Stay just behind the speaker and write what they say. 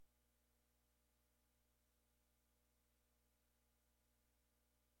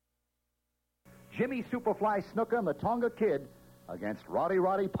Jimmy Superfly Snuka and the Tonga Kid against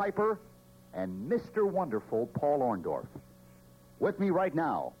Roddy Piper and Mr. Wonderful Paul Orndorff. With me right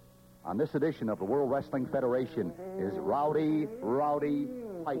now on this edition of the World Wrestling Federation is Rowdy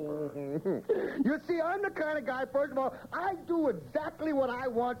Piper. You see, I'm the kind of guy, first of all, I do exactly what I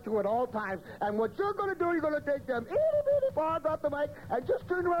want to at all times. And what you're going to do, you're going to take them itty-bitty paws off the mic and just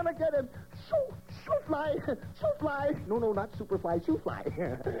turn around and get him. Shoot fly. No, not Superfly, shoot fly.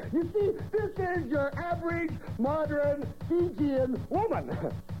 You see, this is your average, modern, Fijian woman.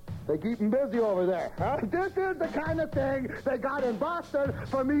 They keep him busy over there, huh? This is the kind of thing they got in Boston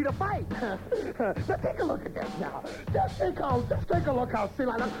for me to fight. Now, take a look at this now. Just take a look how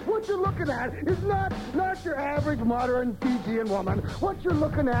silly I look. What you're looking at is not your average modern Fijian woman. What you're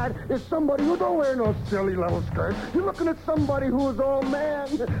looking at is somebody who don't wear no silly little skirt. You're looking at somebody who is all man.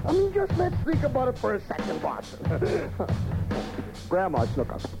 I mean, just let's think about it for a second, Boston. Grandma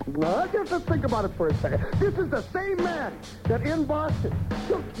Snooker. No, just let's think about it for a second. This is the same man that in Boston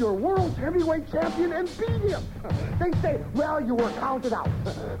took your world's heavyweight champion and beat him. They say, well, you were counted out.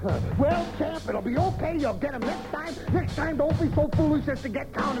 Well, champ, it'll be okay. You'll get him next time. Next time, don't be so foolish as to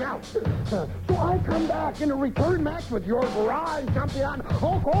get counted out. So I come back in a return match with your garage champion,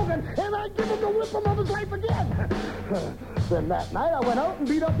 Hulk Hogan, and I give him the whip of his life again. Then that night, I went out and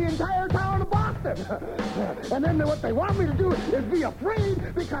beat up the entire town of Boston. And then what they want me to do is be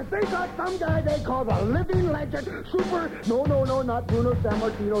afraid because they got some guy they call the living legend, No, not Bruno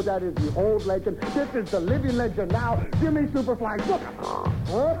Sammartino. That is the old legend. This is the living legend now, Jimmy Superfly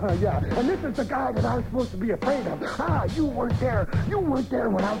Snuka. Yeah, and this is the guy that I was supposed to be afraid of. You weren't there. You weren't there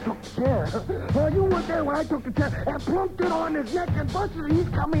when I took the chair. You weren't there when I took the chair and plunked it on his neck and busted it. He's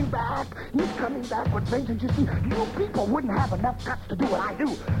coming back. He's coming back with vengeance. You see, you people wouldn't have enough guts to do what I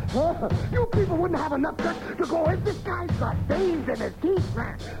do. You people wouldn't have enough guts to go, hey, this guy's got veins in his teeth,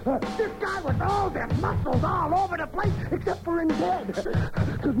 man. This guy with all them muscles all over the place, except for in his head.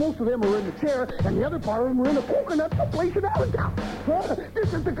 Because most of them are in the chair, and the other part of them are in the coconut someplace in Allentown.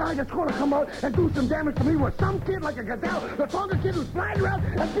 This is the guy that's going to come out and do some damage to me with some kid like a gazelle, the Tonga Kid who's flying around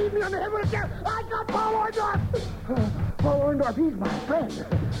and beat me on the head with a chair. I got Paul Orndorff. Paul Orndorff, he's my friend.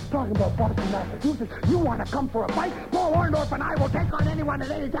 Talking about Boston, Massachusetts, you want to come for a fight? Paul Orndorff and I will take on anyone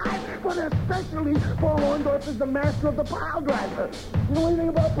at any time, but especially Paul Orndorff is the master of the pile driver. You know anything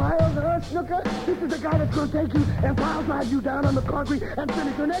about piles, Snooker? This is the guy that's going to take you and pile drive you down on the concrete and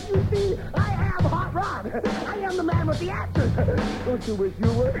finish your neck. You see, I have hot rod. I am the man with the answers. Don't you wish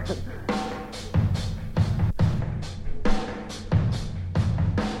you were?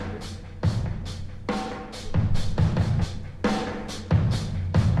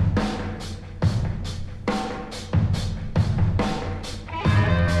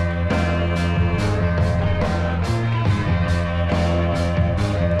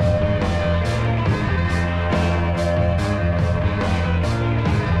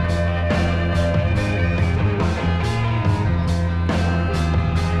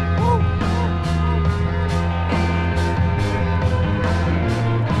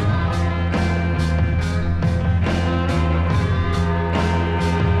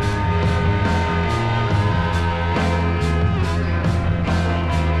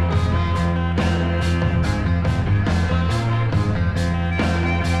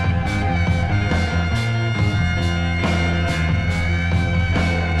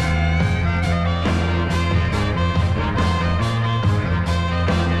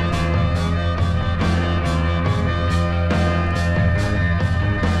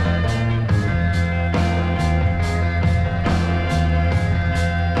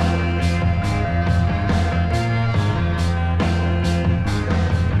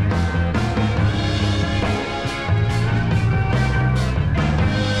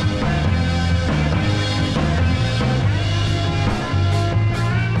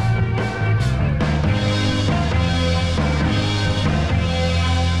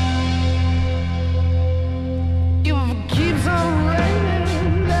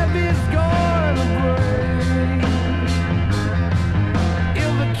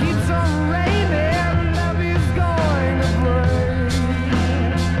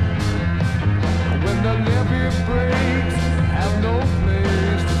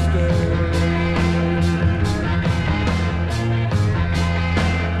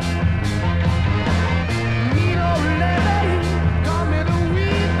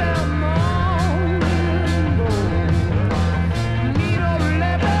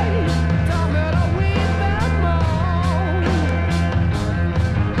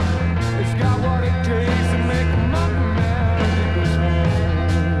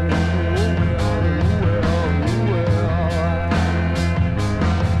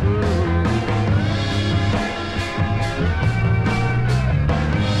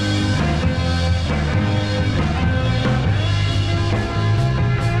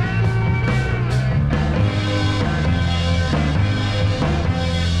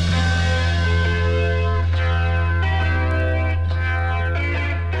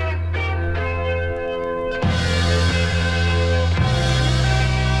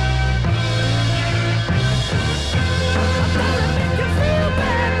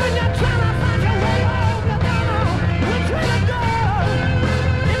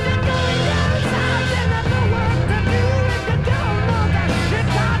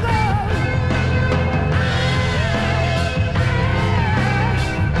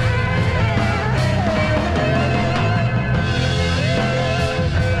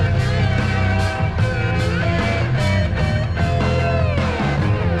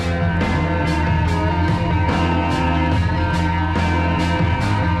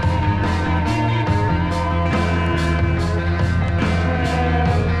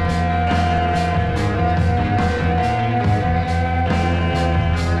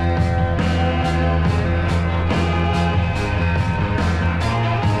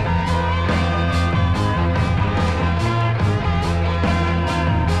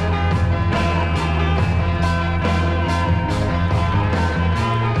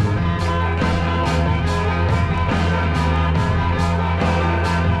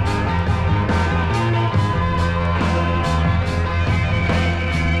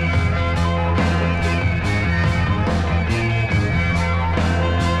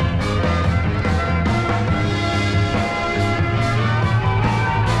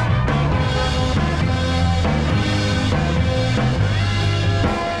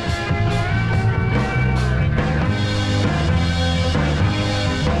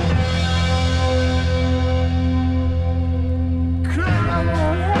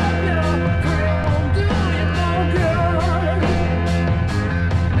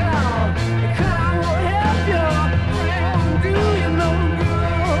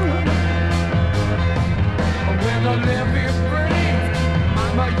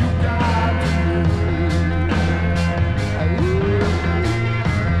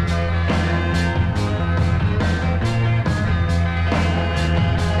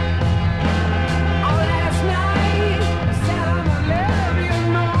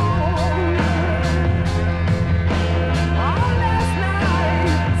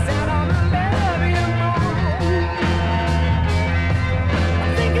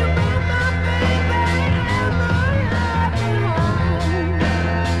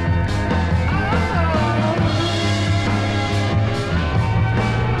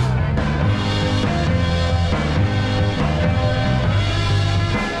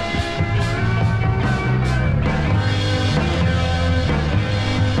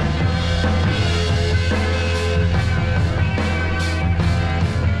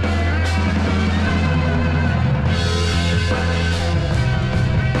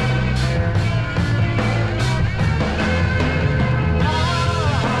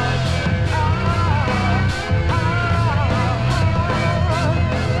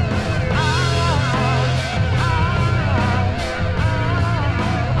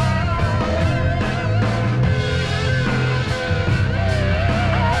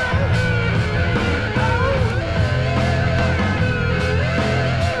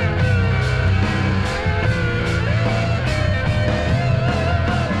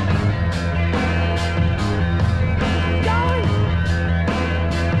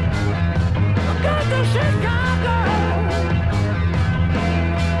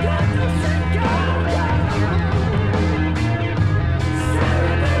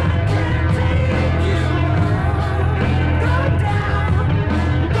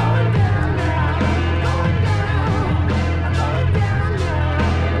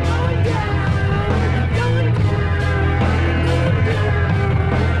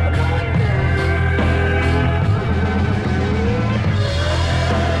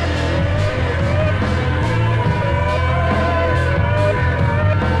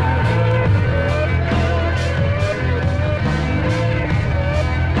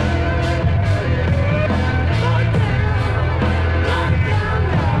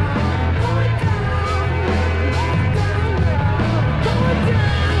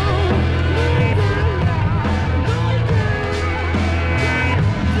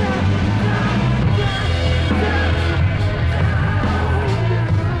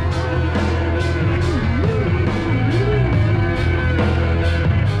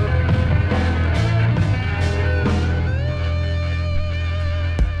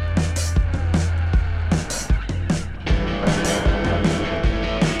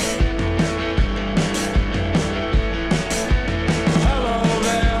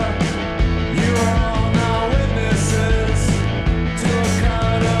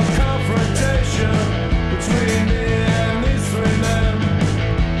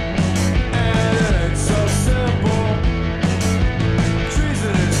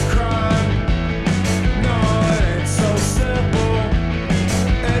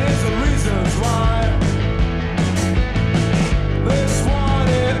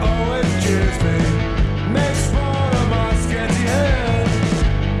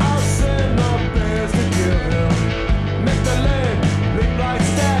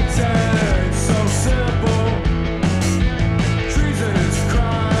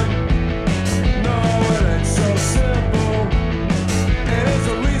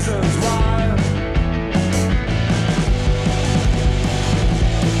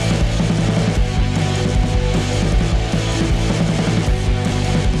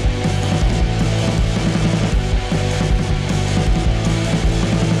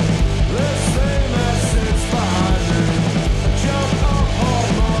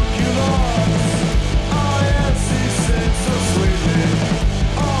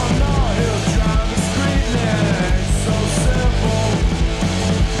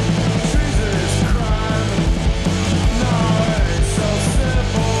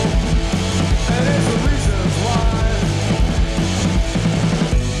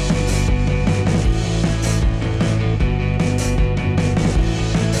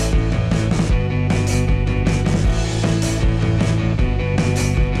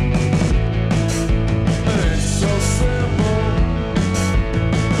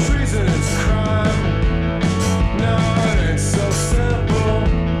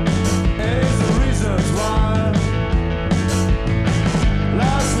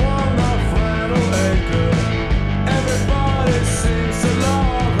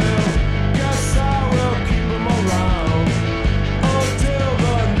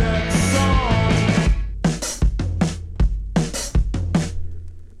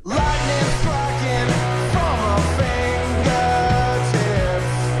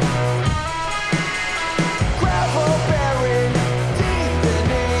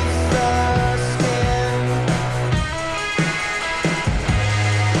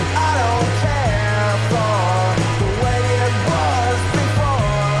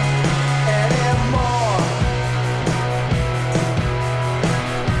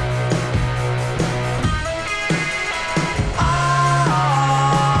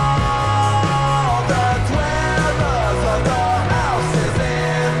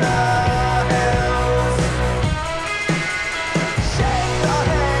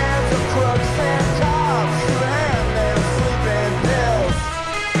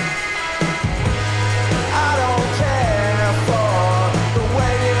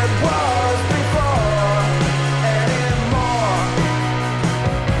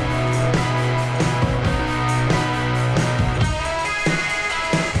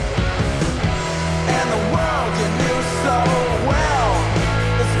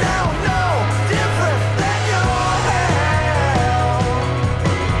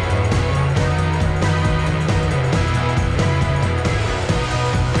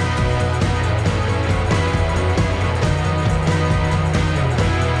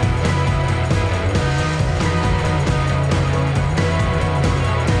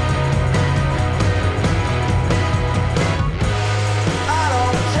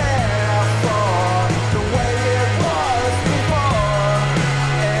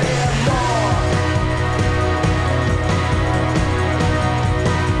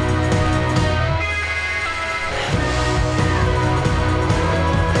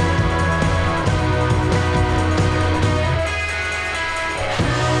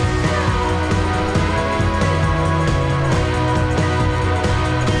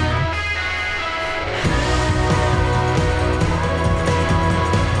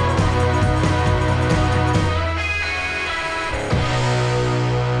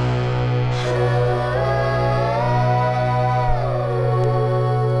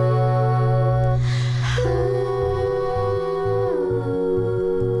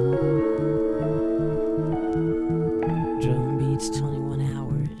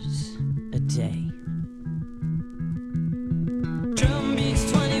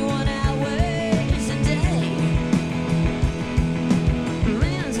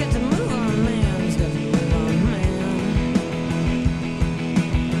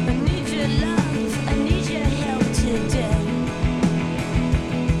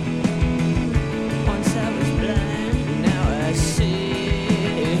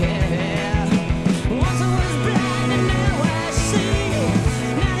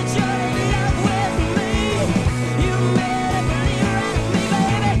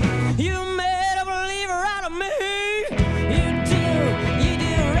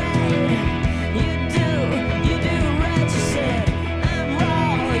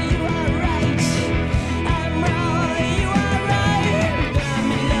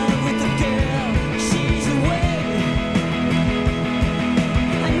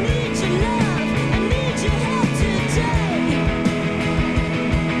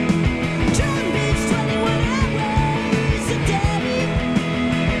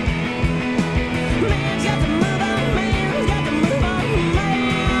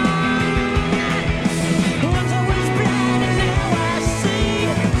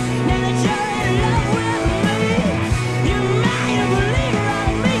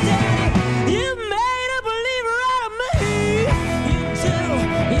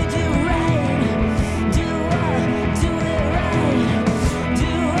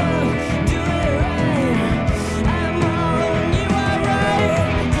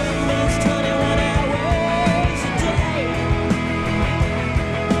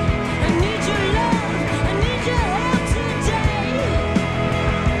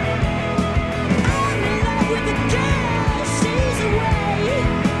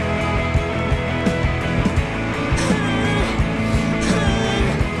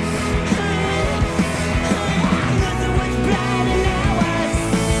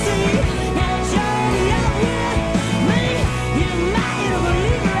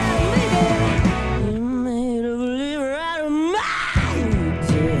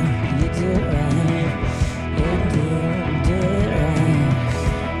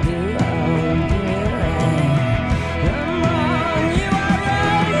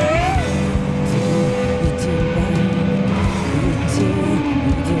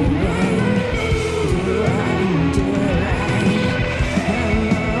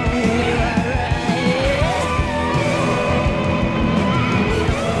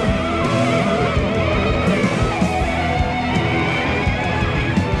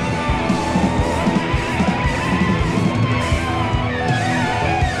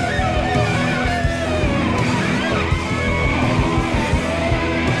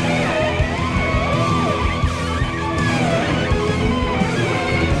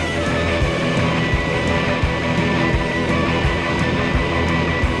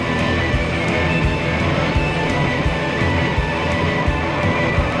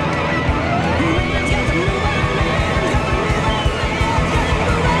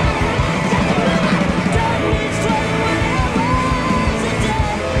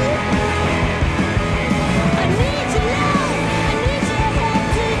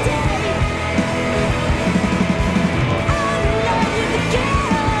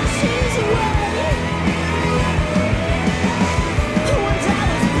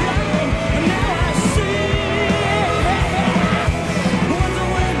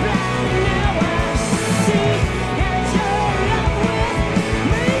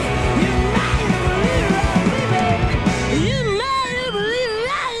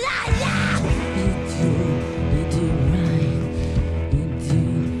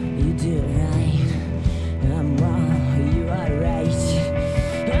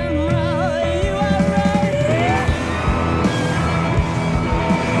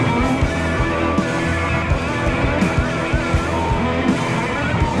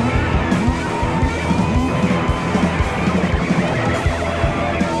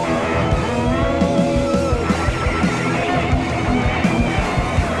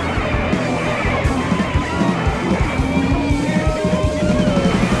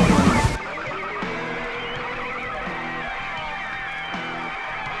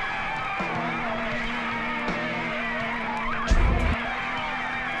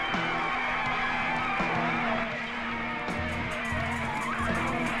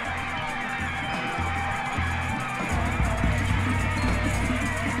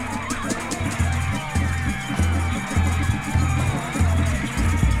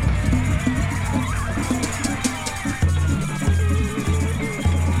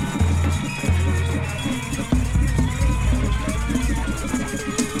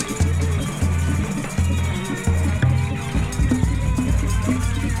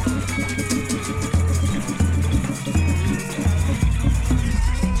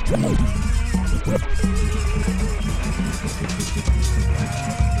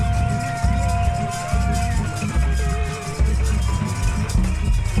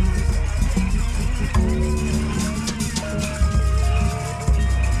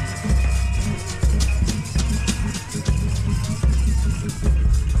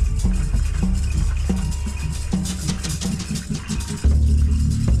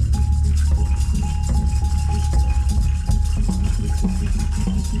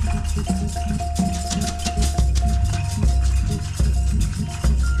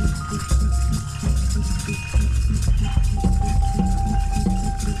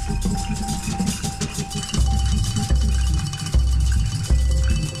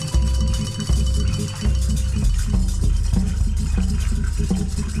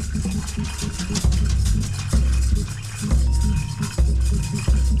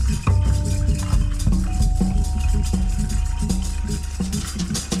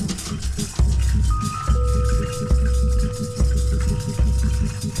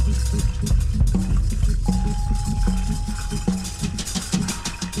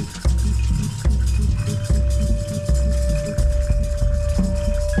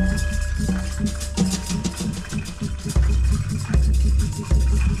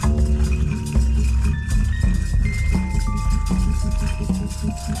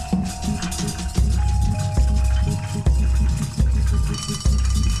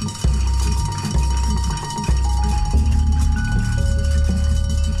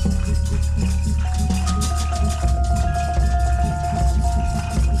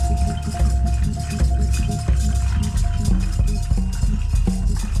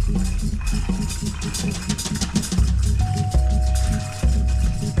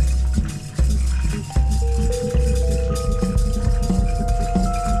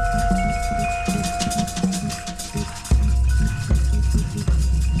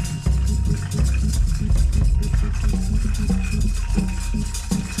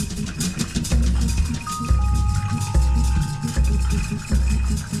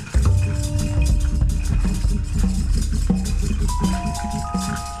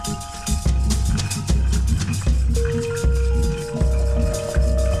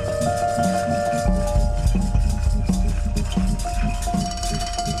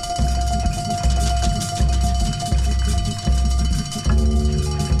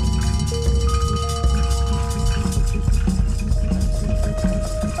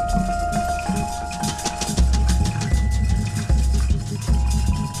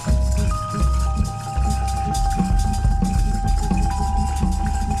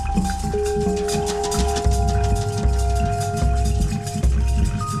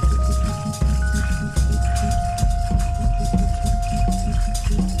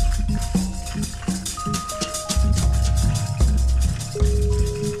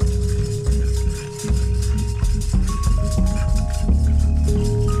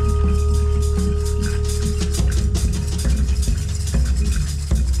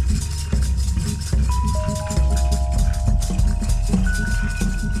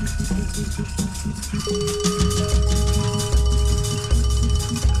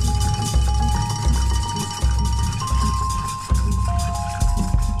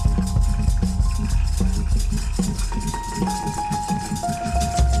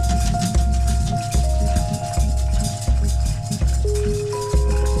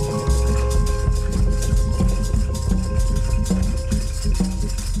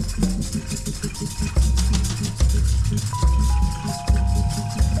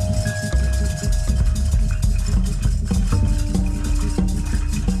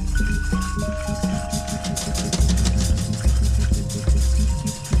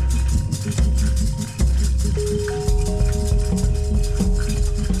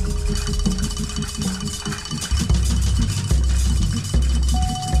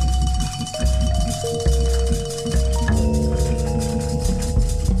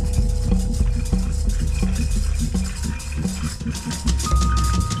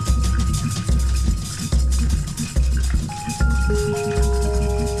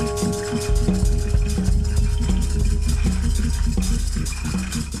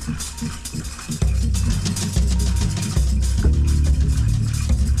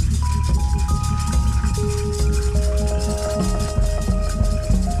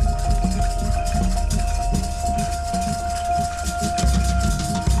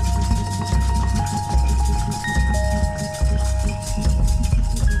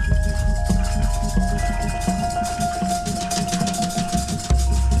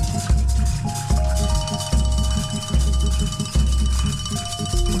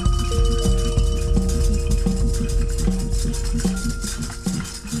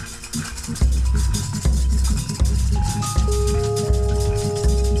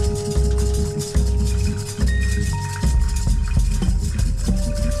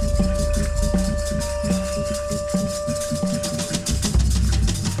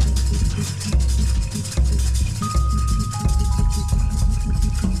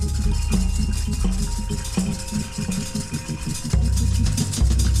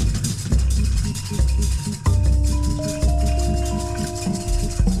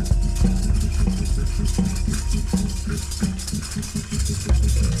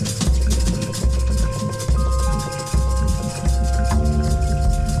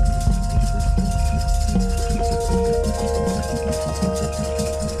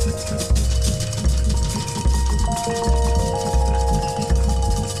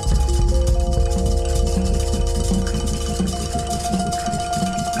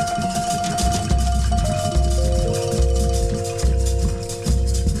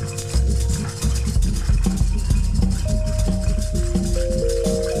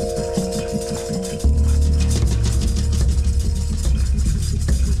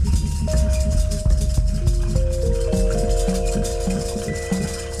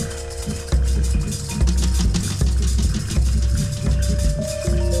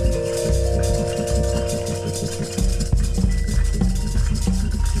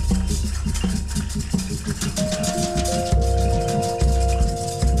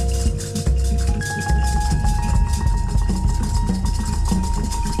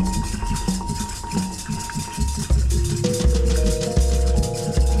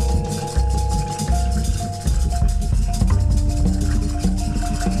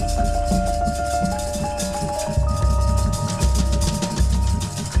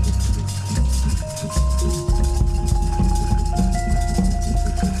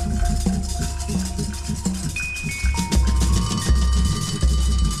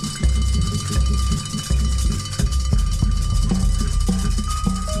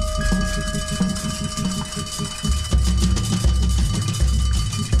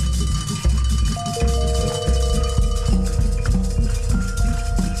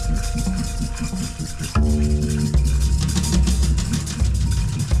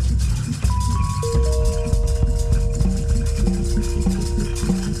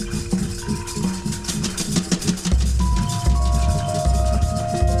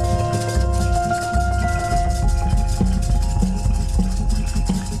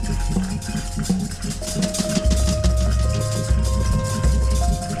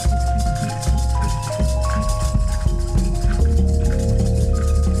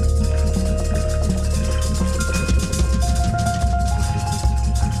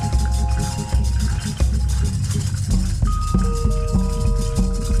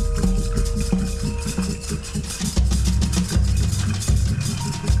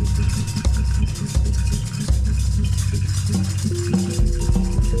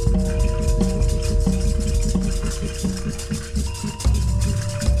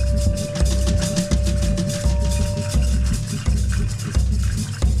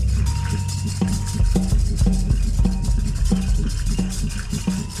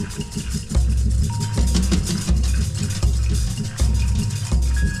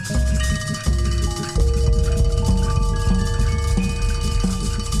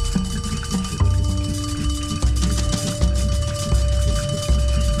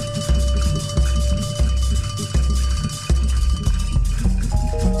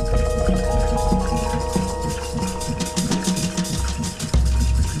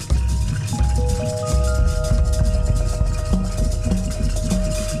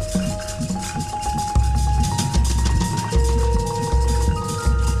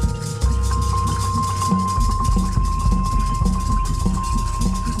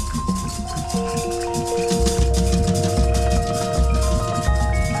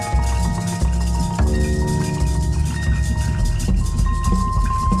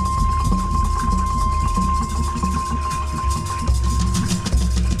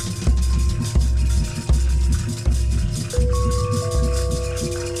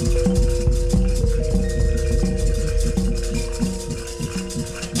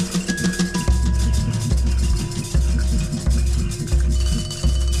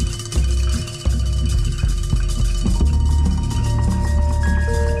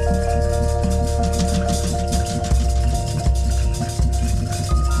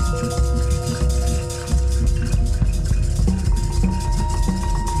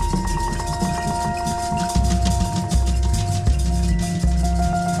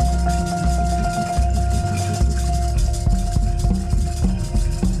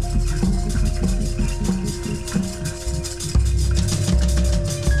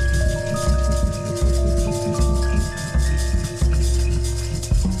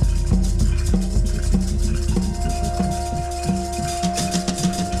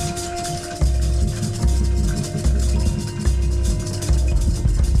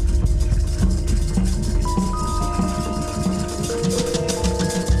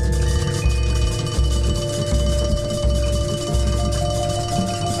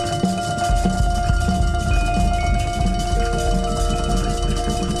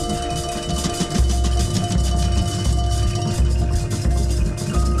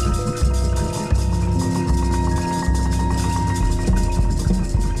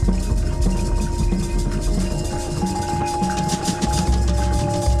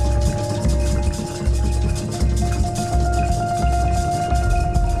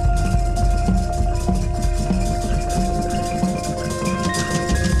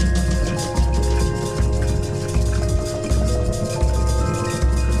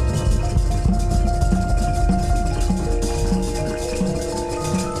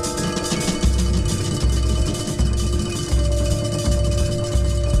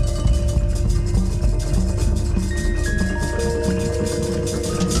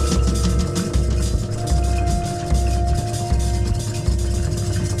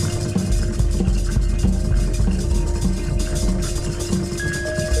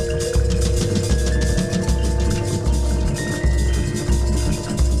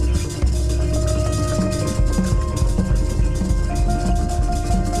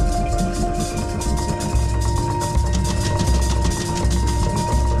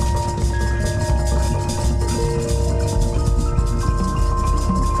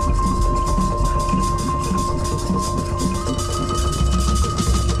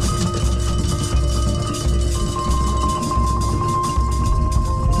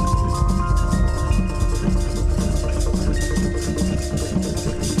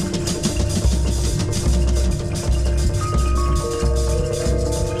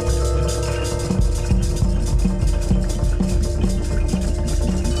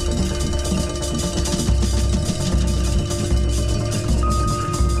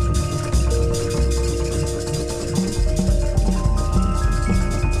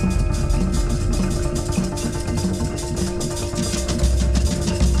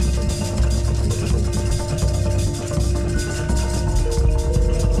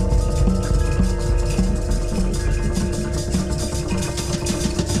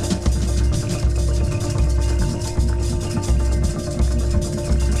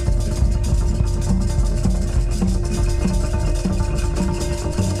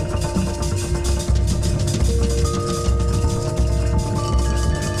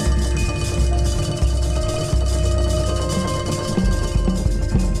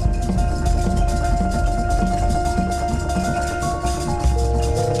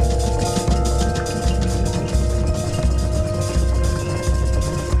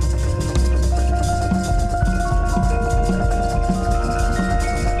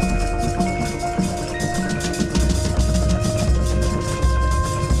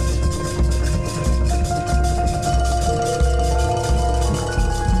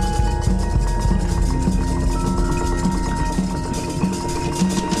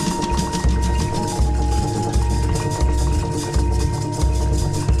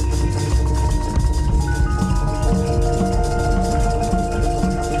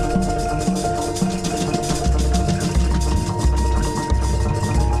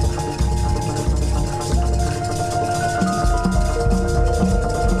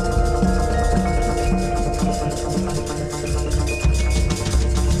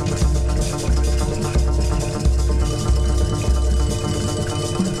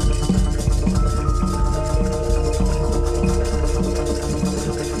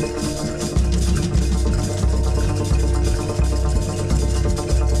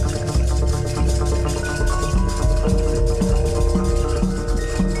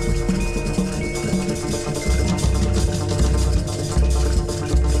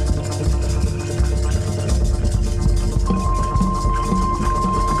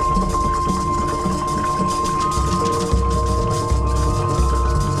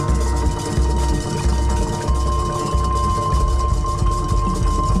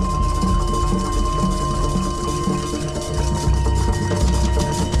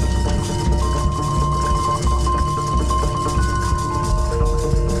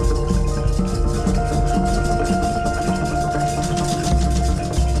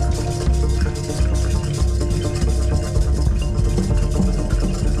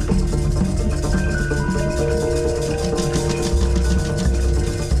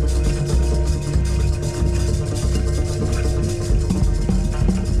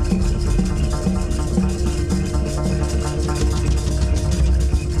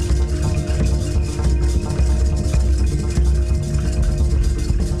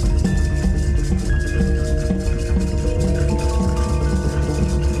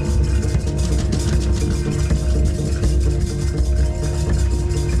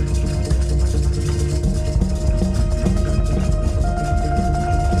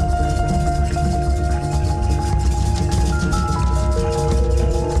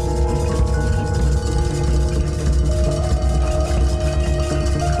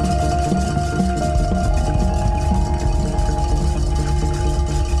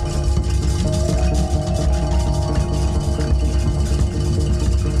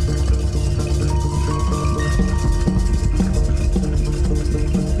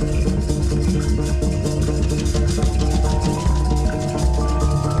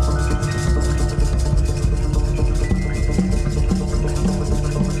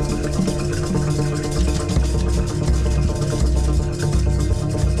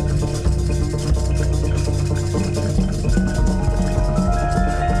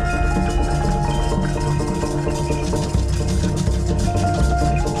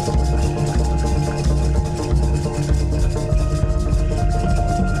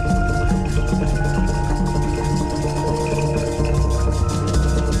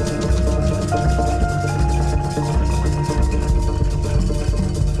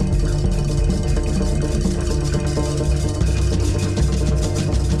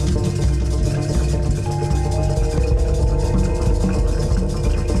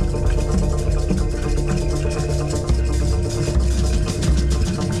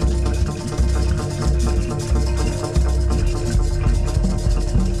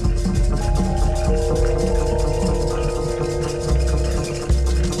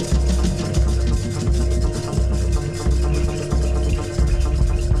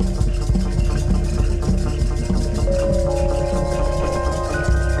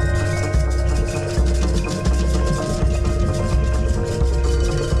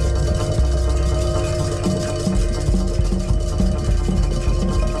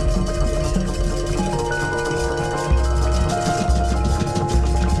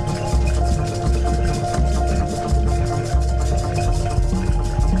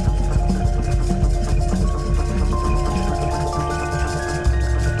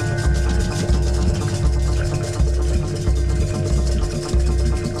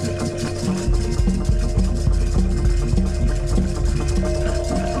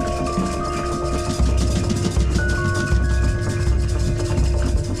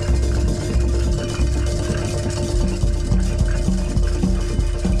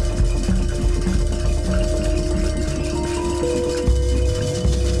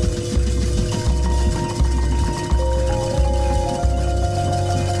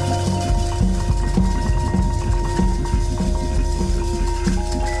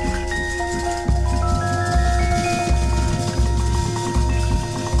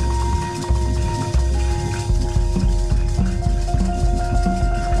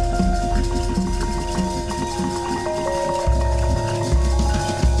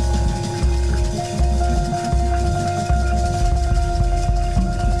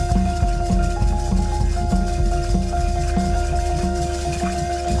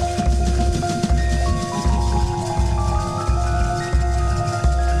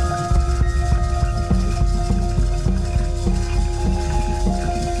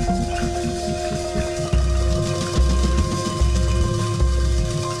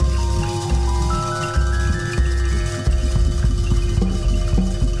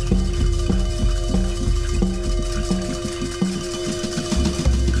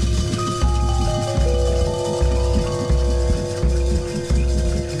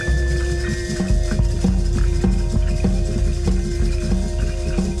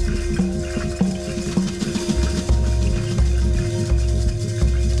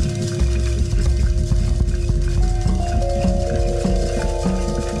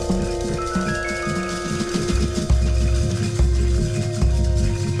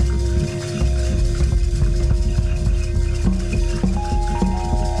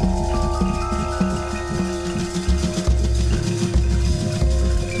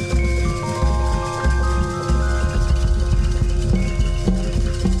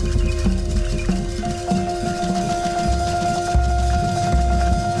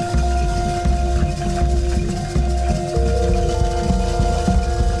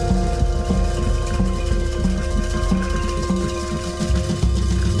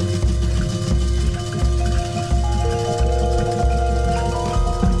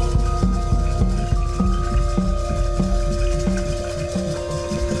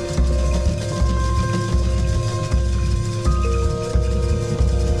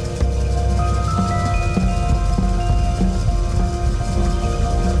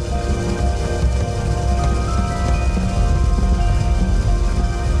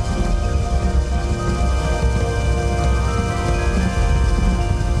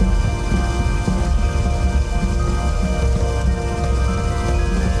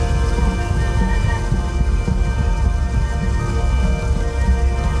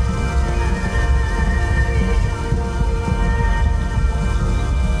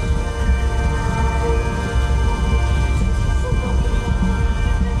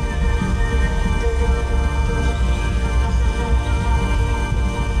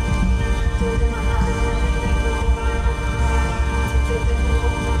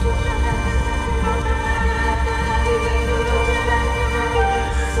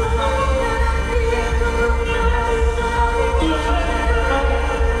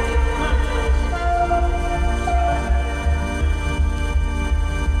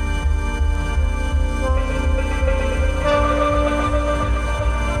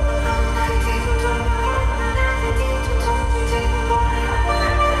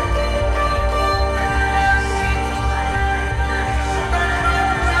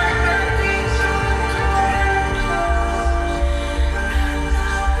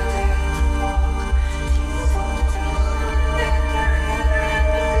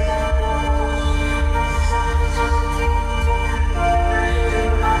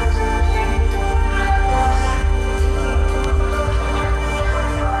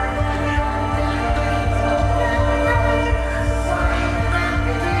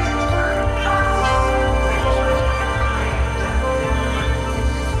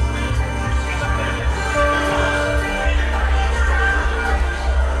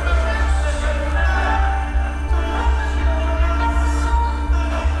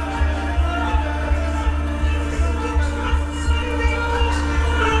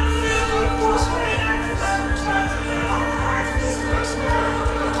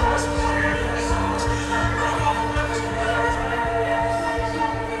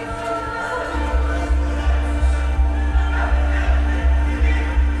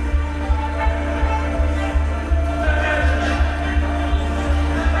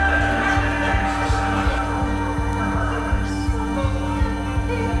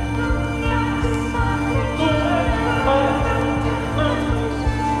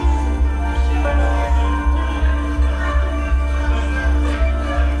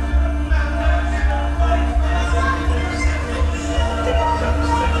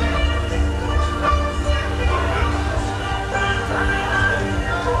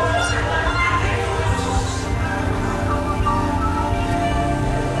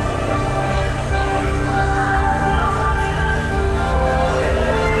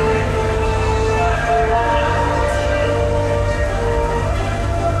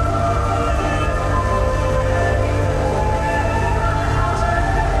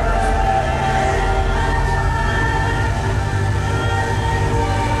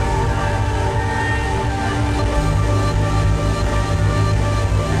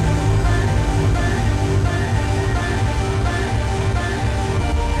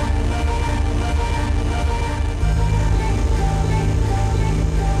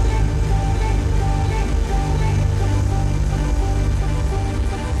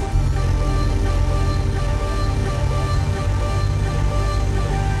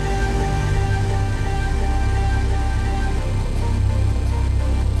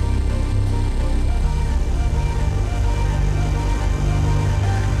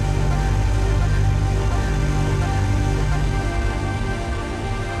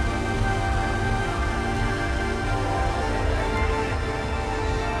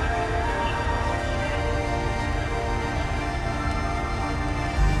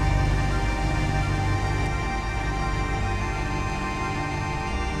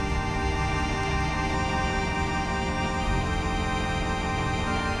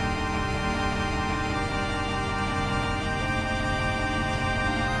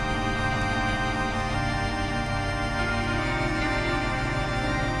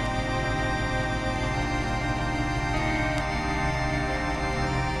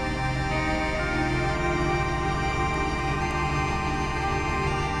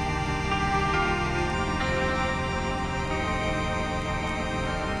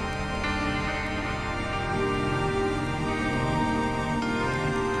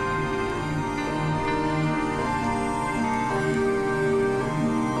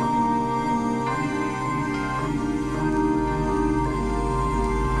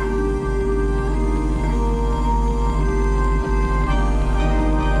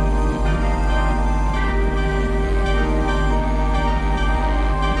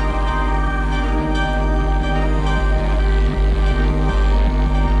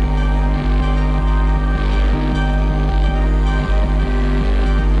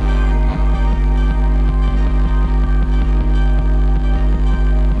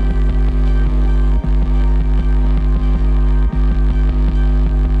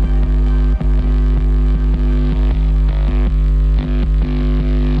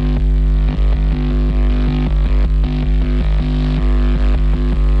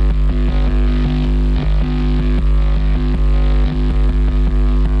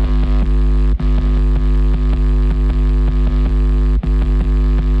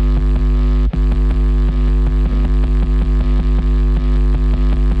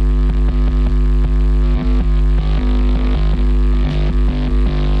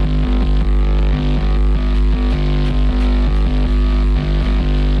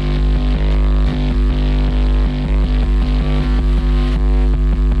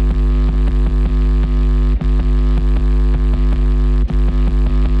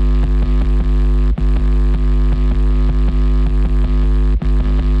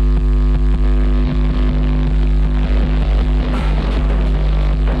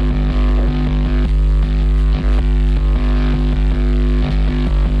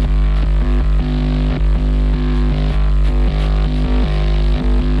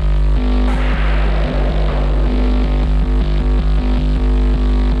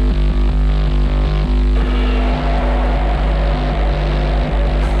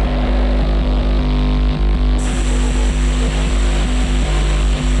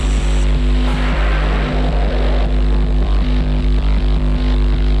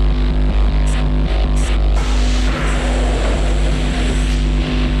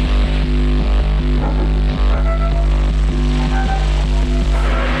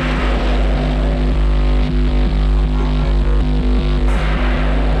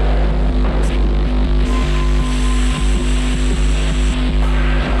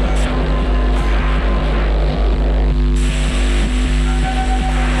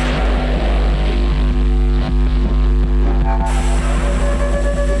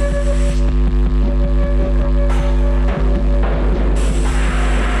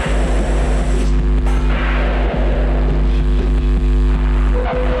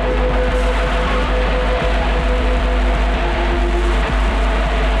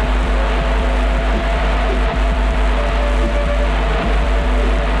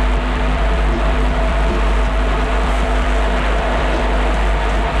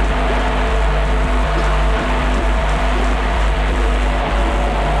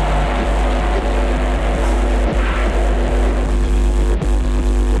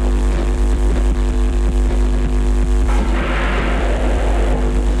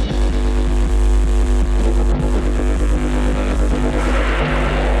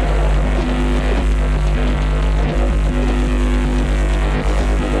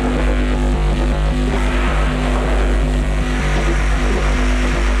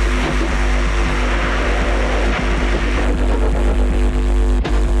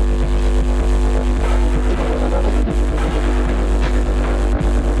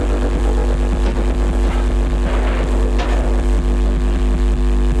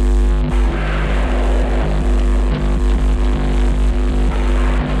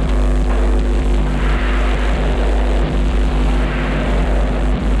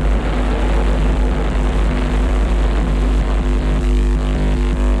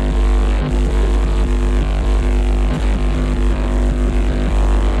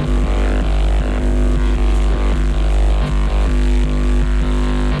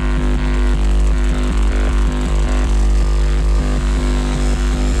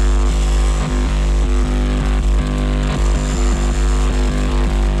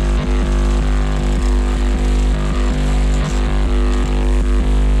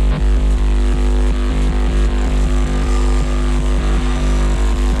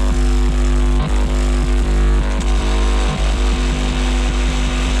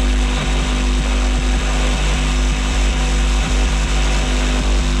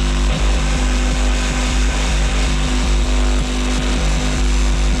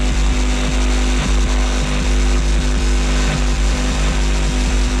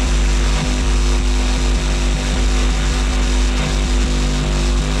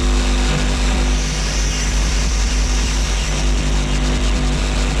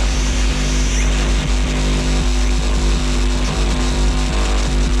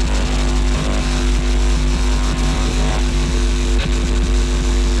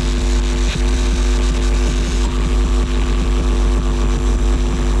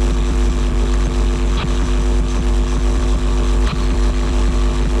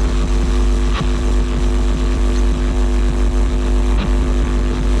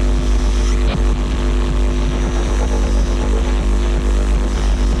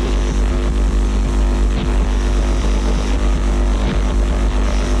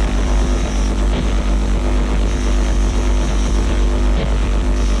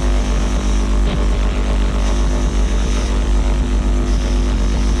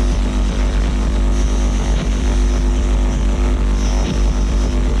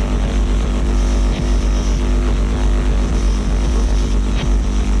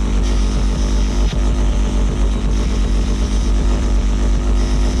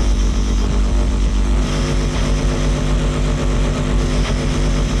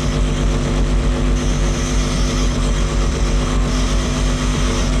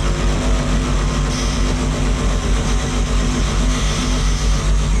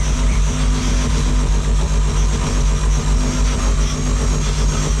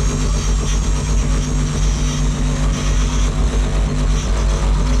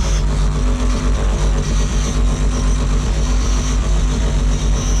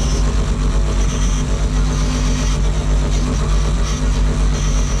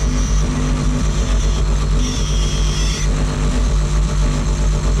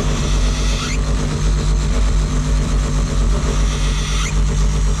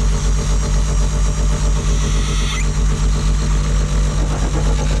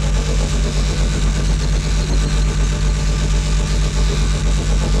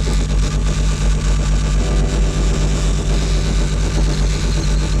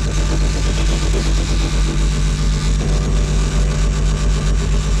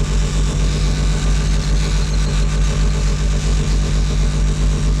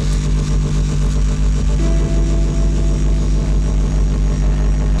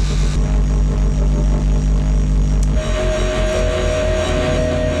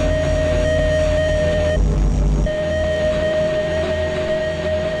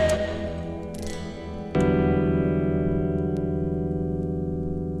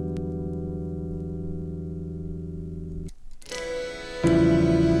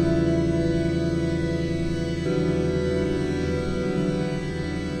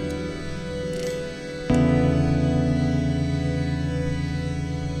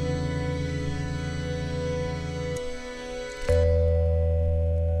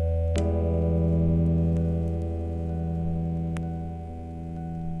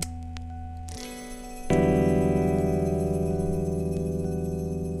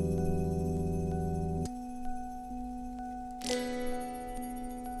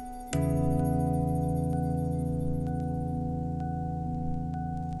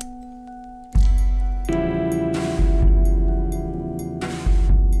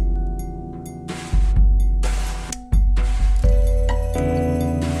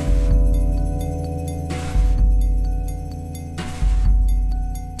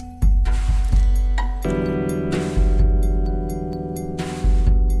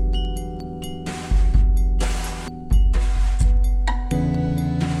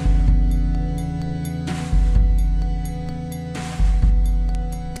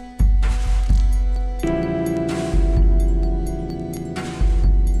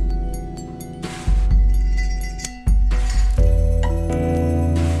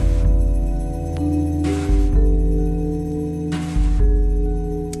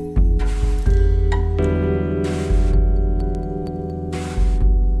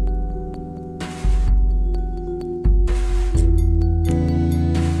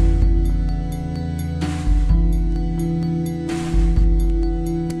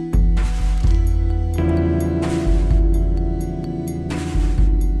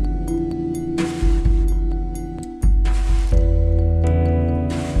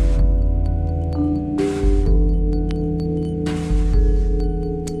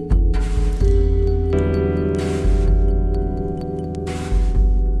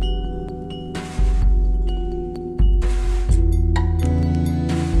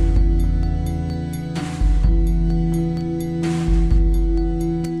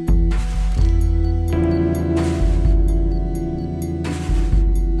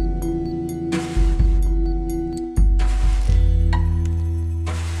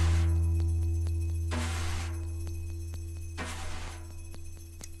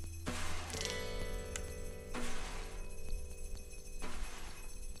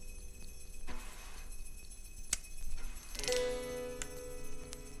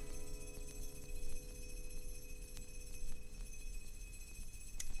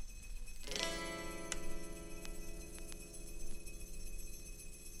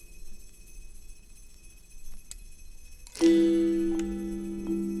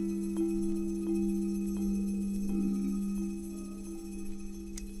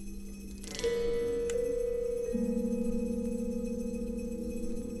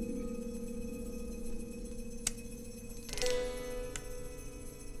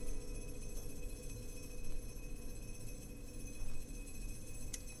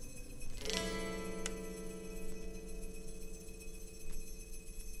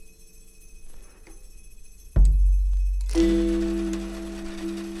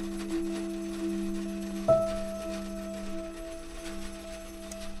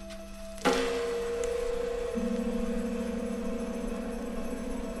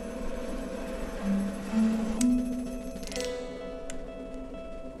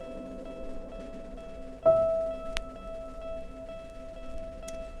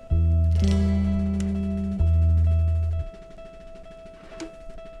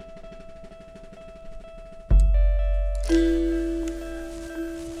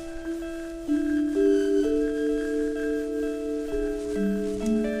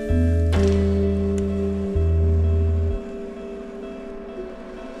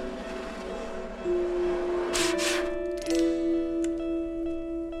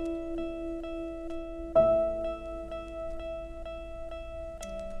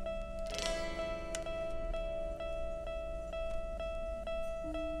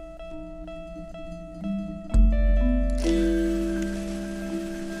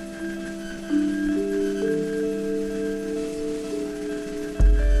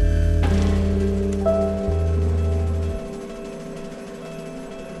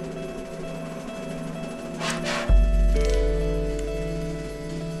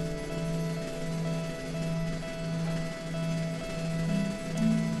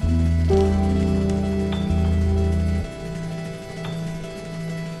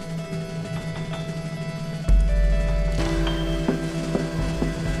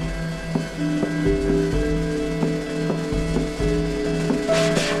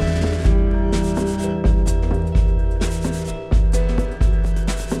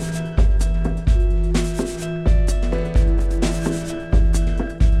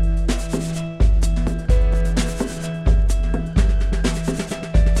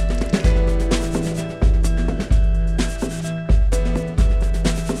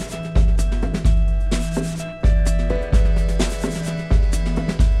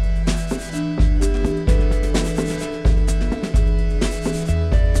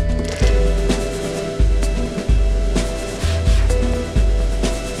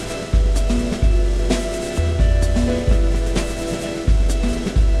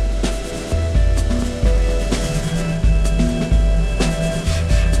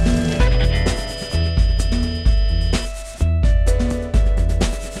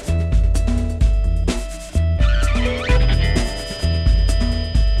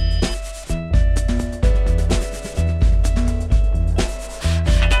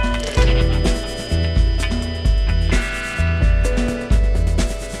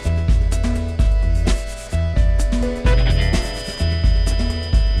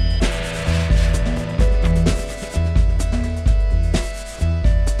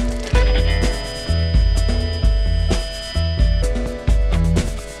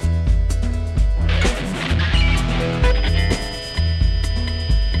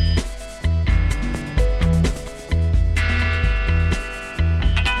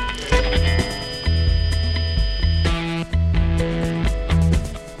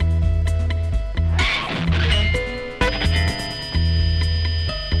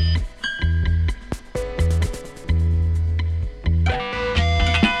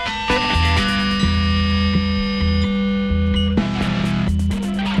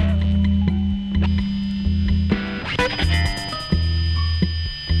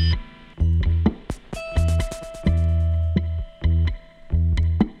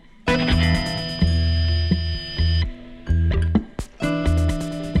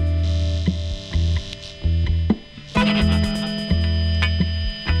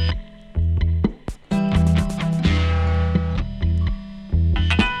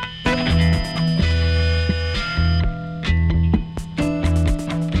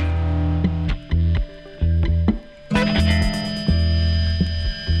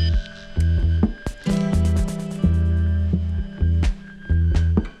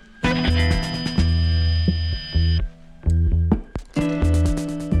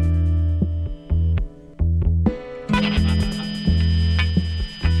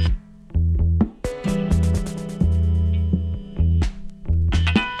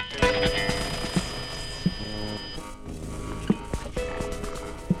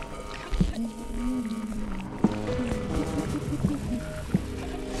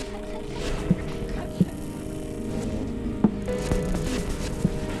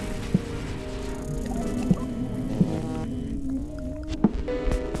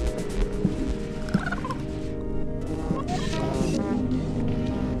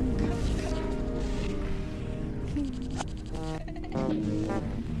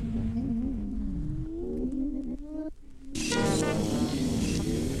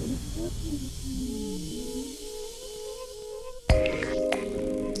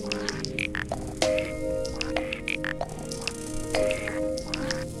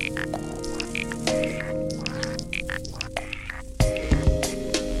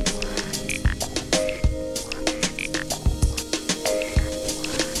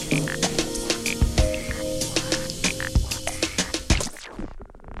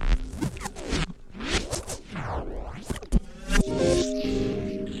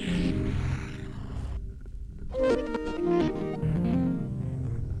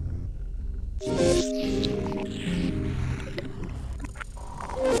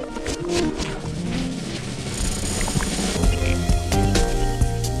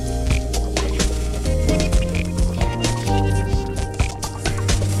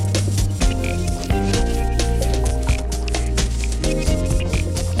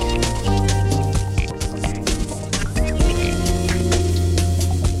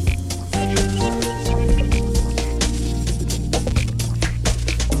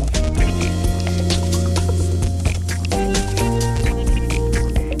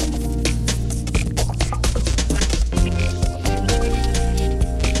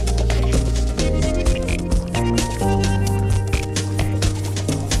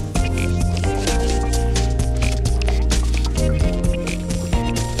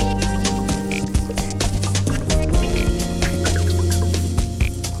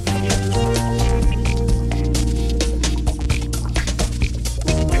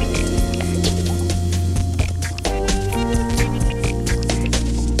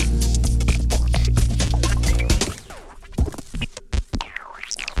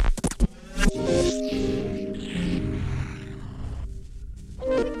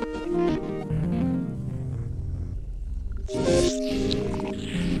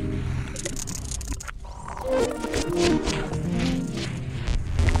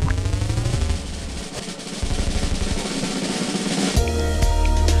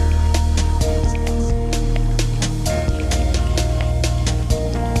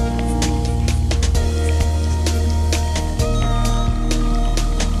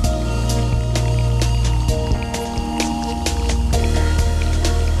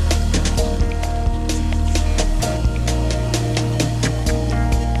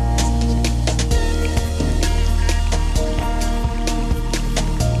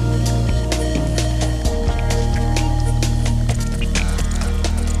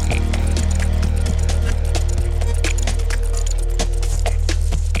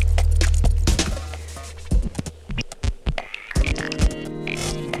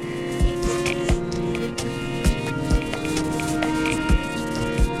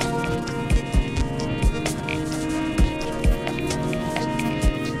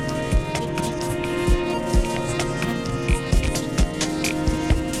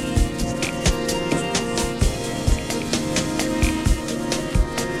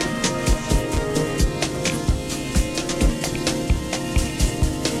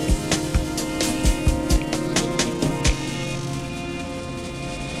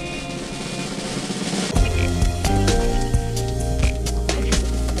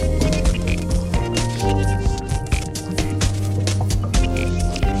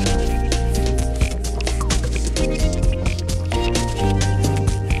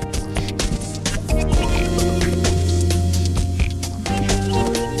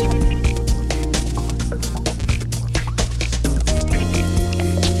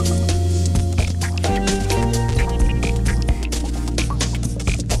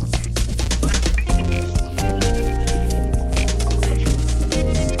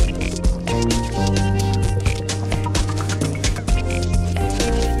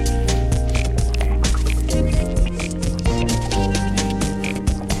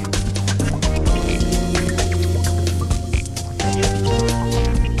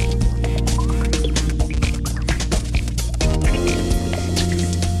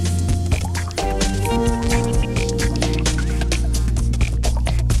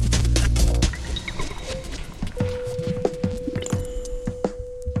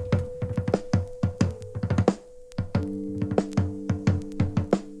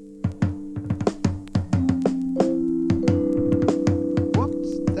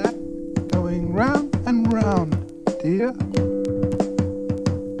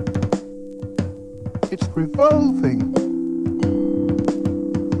 It's revolving.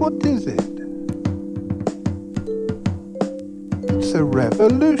 What is it? It's a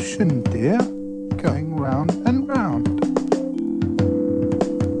revolution, dear, going round and round.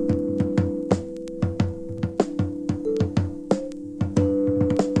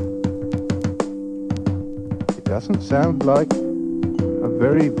 It doesn't sound like a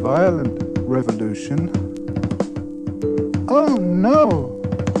very violent revolution. Oh no!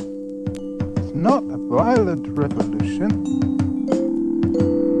 It's not a violent revolution.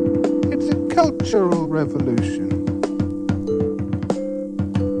 It's a cultural revolution.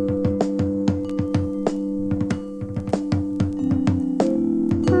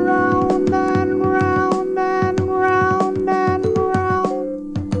 Round and round and round and round.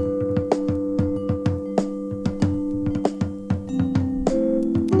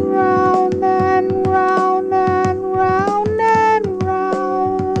 Round and round and round and round.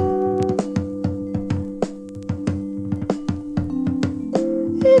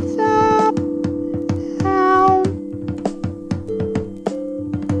 It's up, down,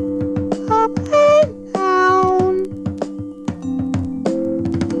 up and down,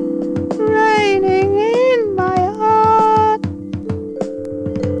 raining in my heart,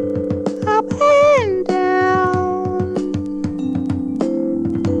 up and down.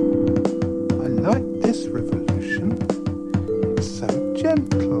 I like this revolution. It's so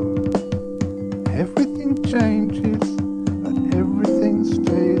gentle. Everything changes, but everything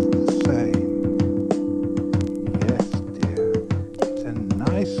stays the same. Yes, dear. It's a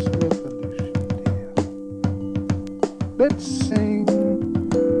nice revolution, dear. Let's sing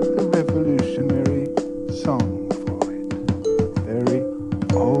the revolutionary song for it. A very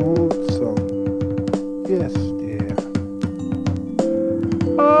old song. Yes, dear.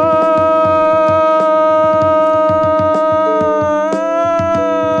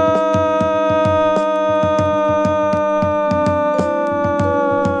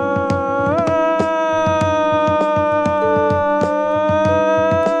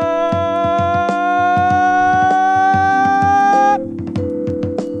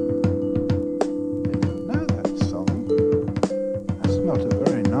 I don't know that song. That's not a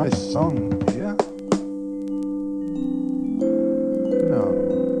very nice song, dear. No.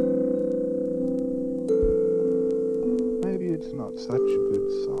 Maybe it's not such a good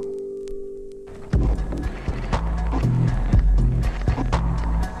song.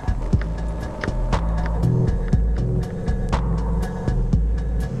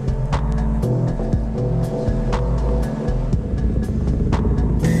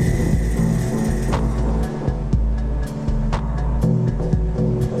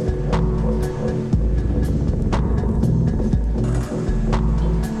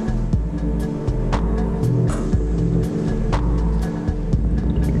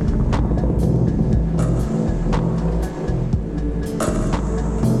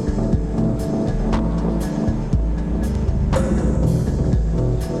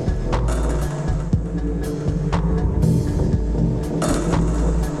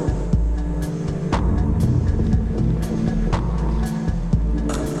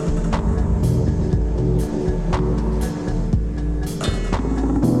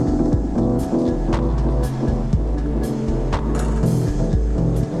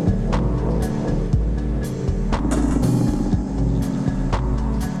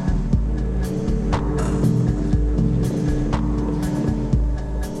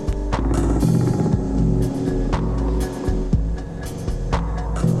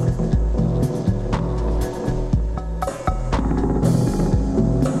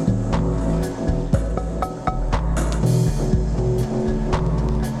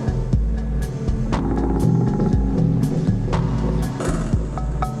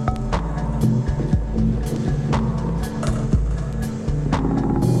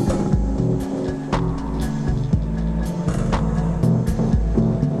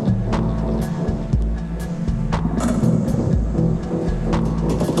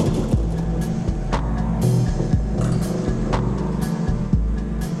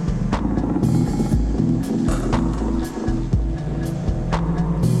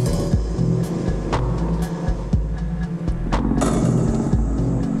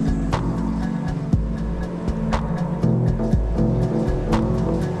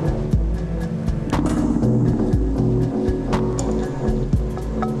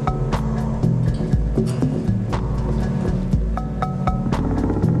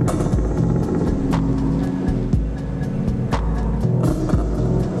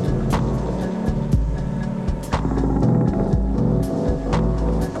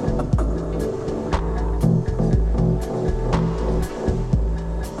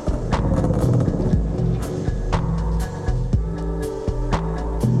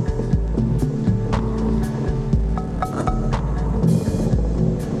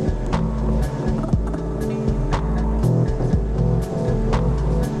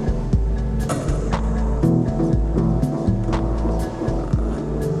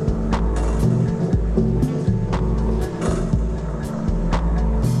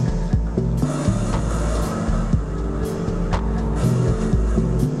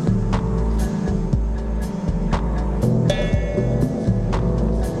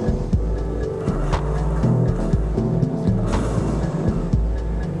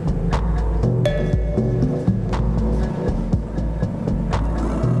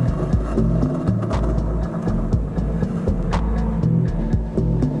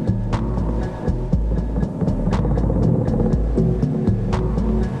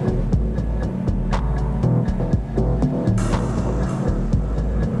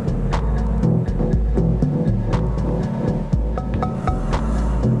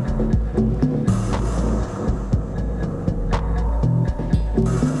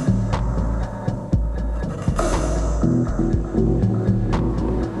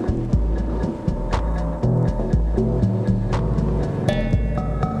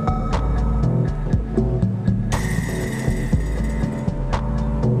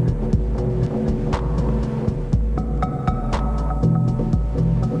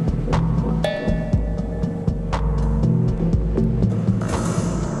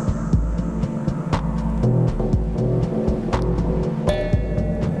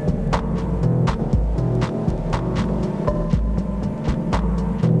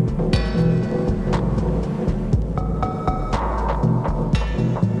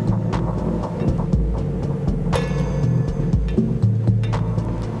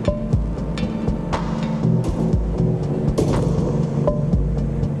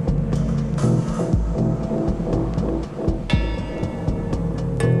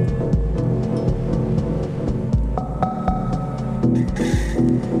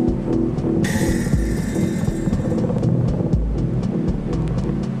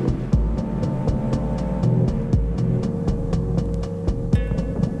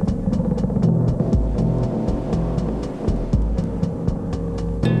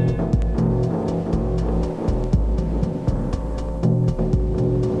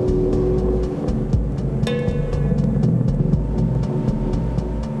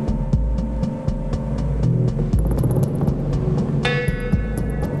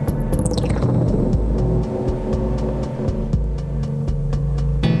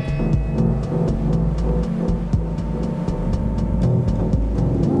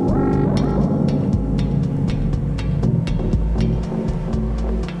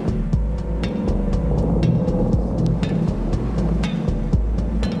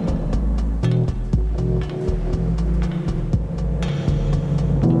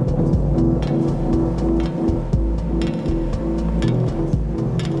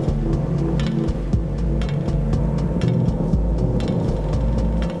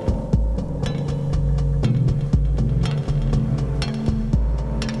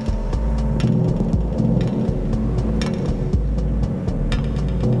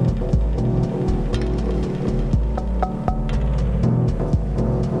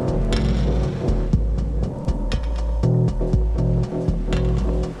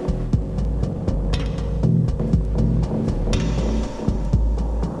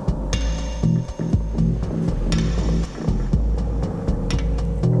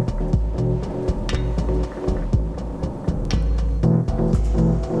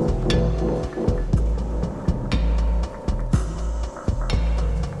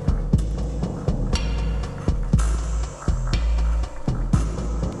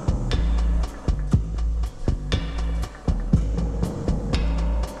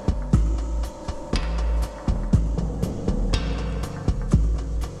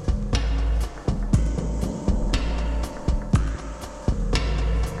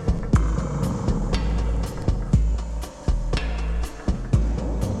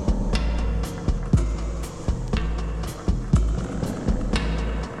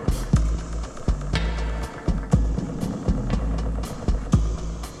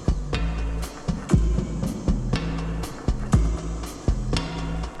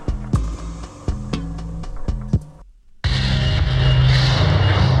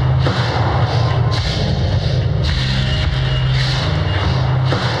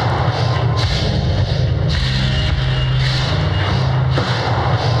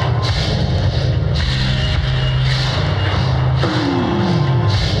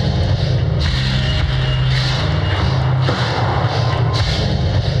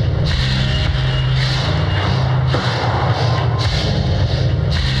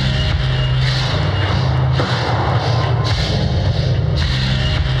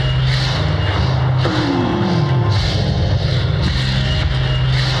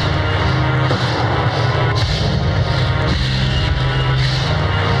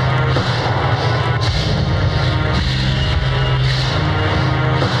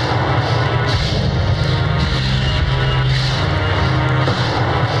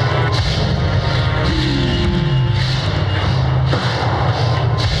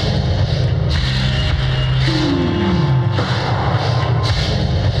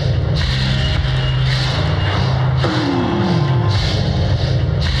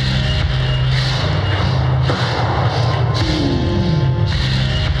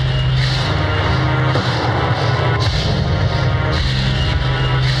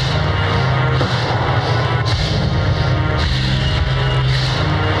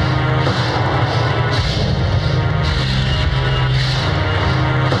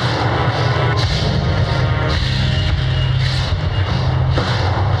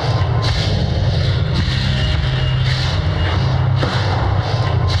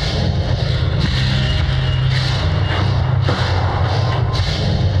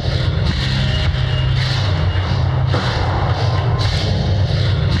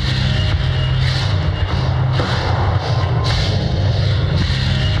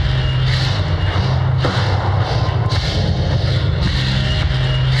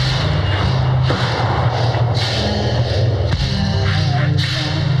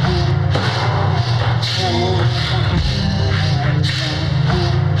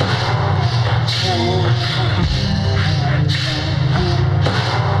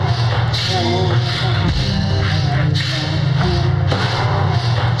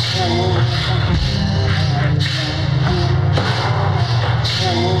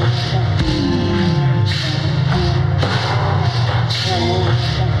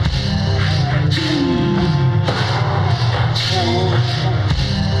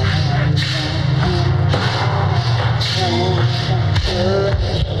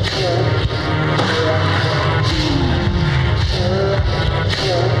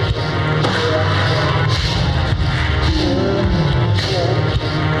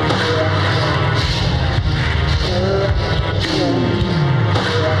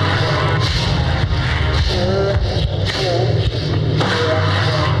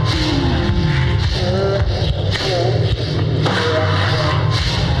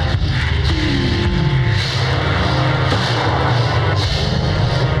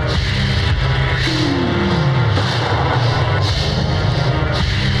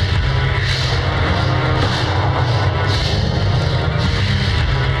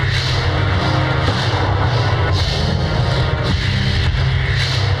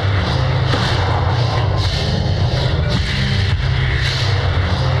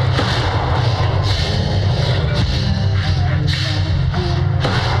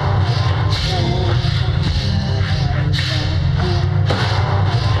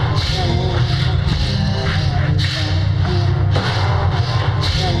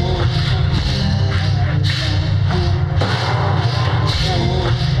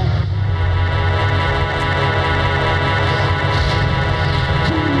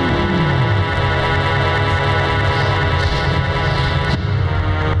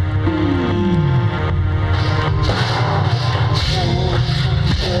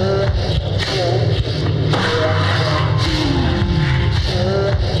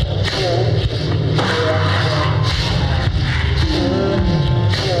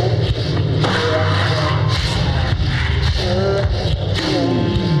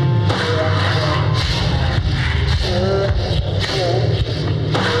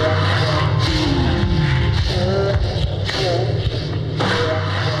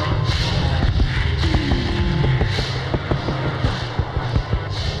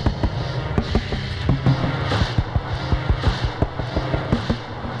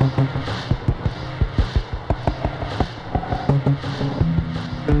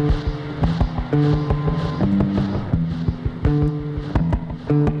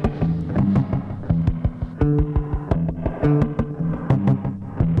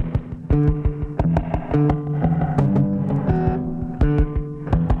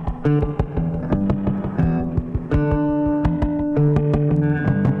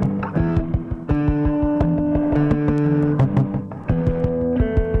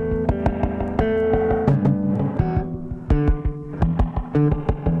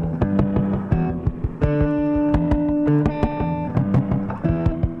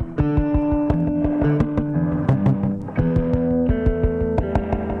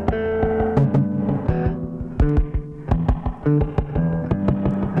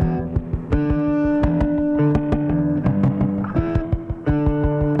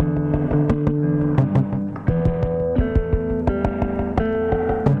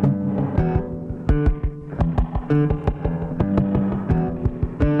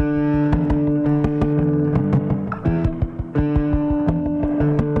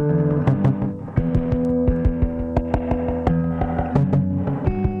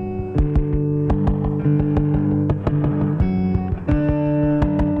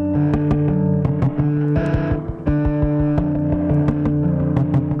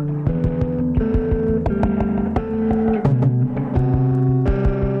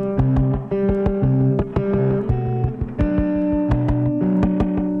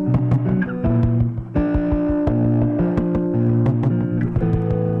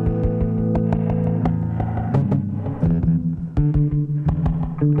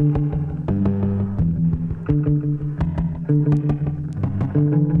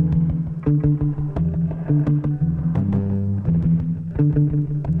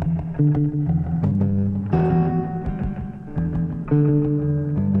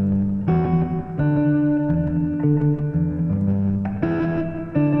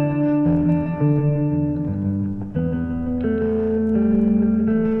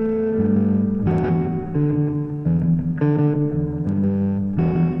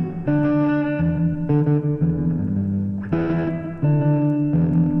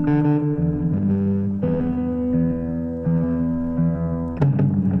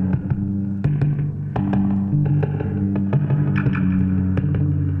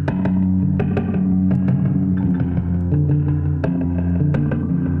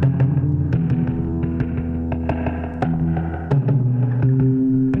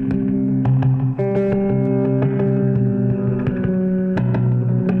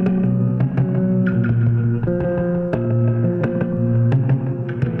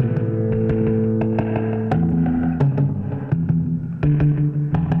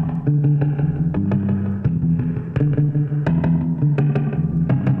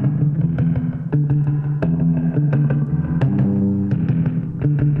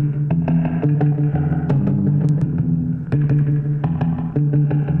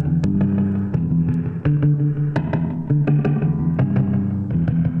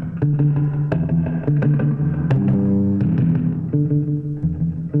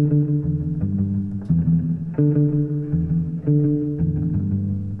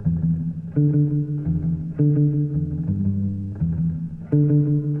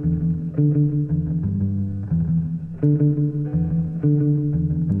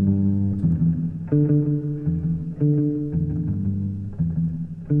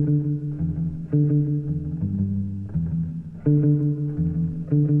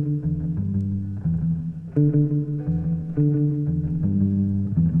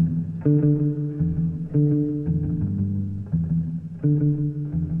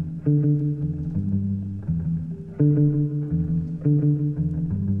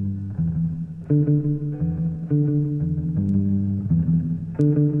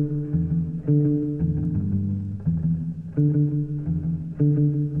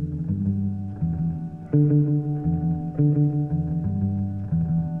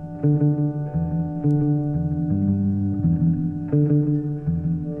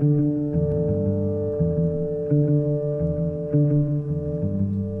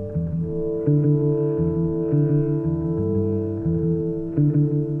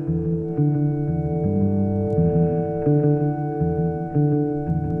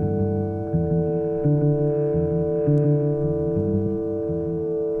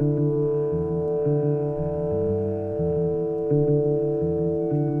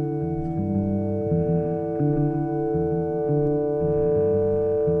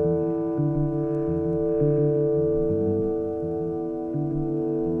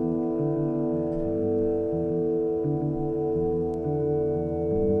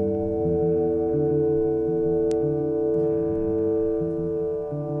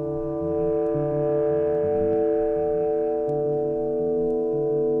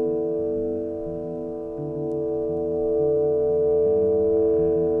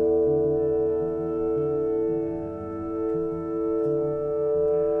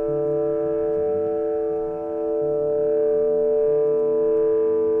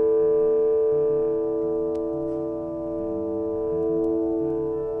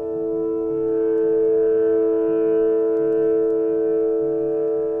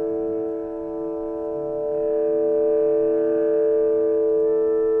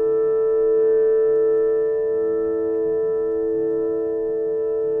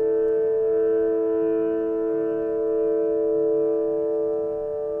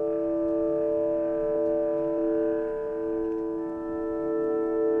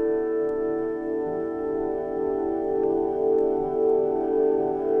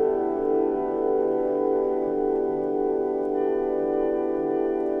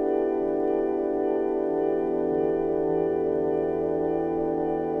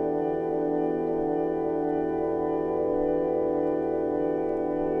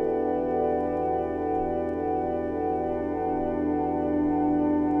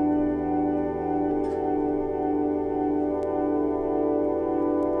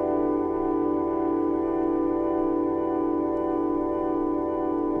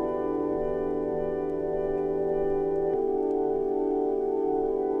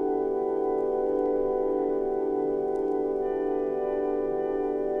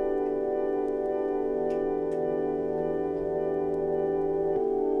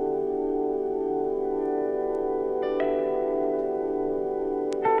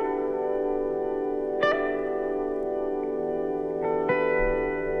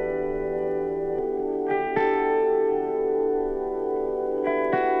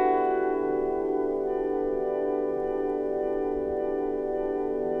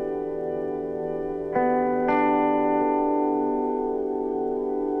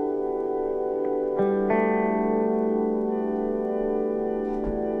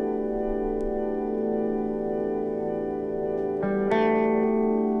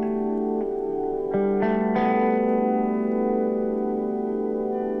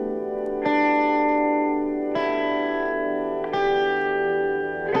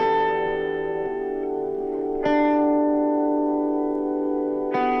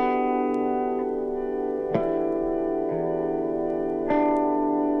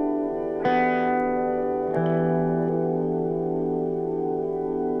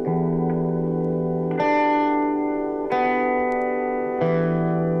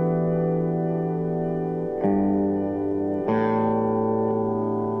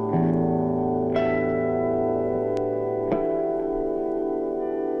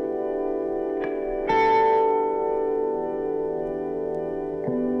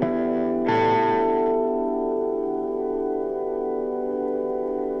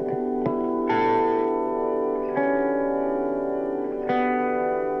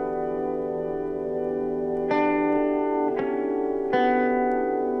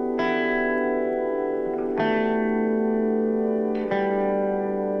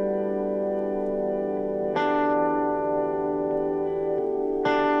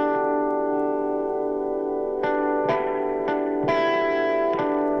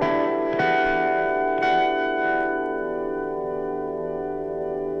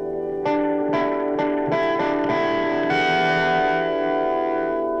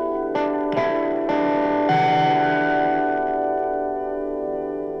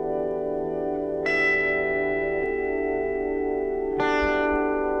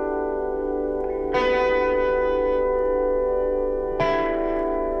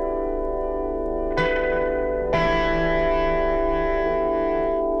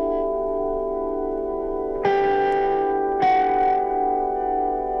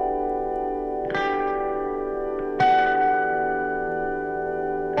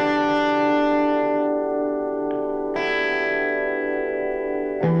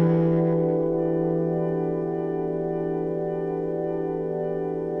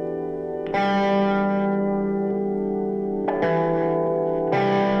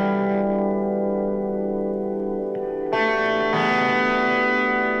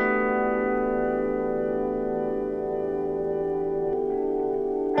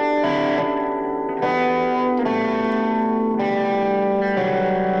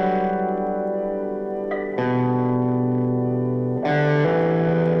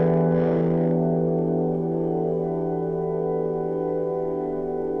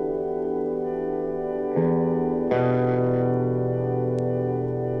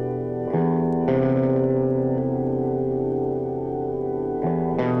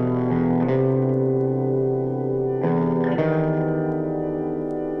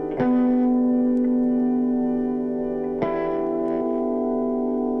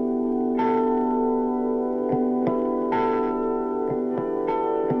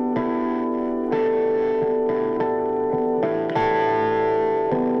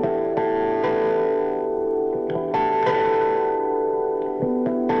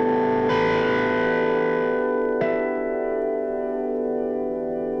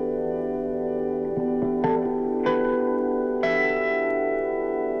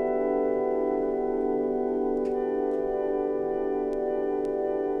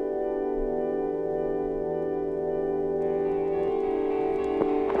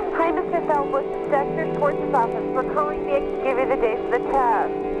 Dr. Felbush, Dexter Schwartz's office. We're calling Nick to give you the dates of the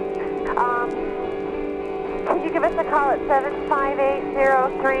test. Can you give us a call at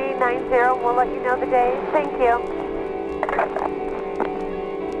 758-0390? We'll let you know the days. Thank you.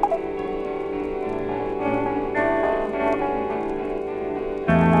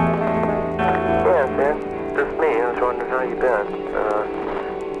 Yeah, Sam. Just me. I was wondering how you been.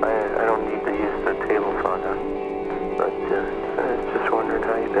 I don't need to use the telephone, but I was just wondering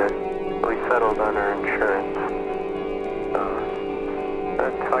how you been. We settled on our insurance.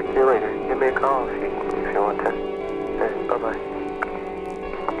 I'll talk to you later. Give me a call if you want to. Okay, bye-bye.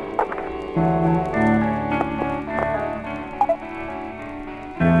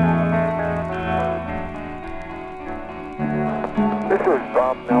 This is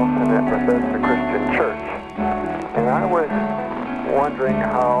Bob Nelson at Bethesda Christian Church, and I was wondering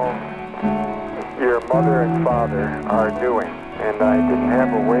how your mother and father are doing, and I didn't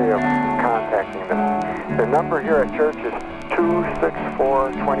have a way of contacting them. The number here at church is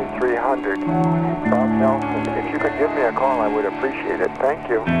 264-2300. Bob Nelson, if you could give me a call, I would appreciate it. Thank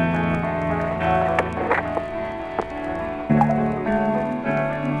you.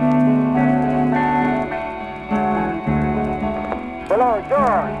 Hello,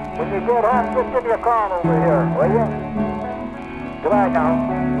 George. When you get home, just give me a call over here, will you? Goodbye now.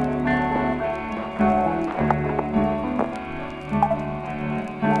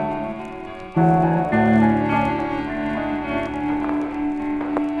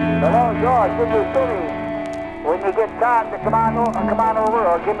 Hello, George. This is City. When you get time to come on over,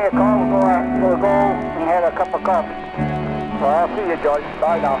 or give me a call. We'll go and have a cup of coffee. Well, I'll see you, George.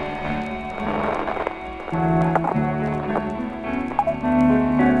 Bye now.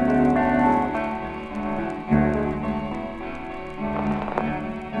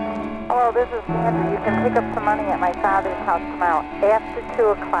 Hello, this is Sandra. You can pick up some money at my father's house tomorrow after 2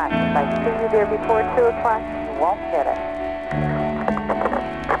 o'clock. If I see you there before 2 o'clock, you won't get it.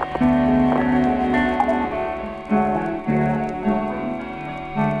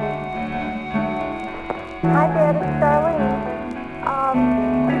 Hi, Dad. It's Charlene.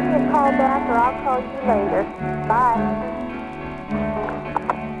 Give me a call back or I'll call you later. Bye.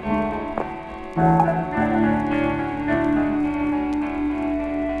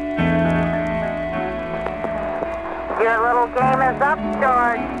 Your little game is up,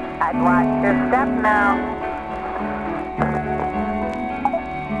 George. I'd watch your step now.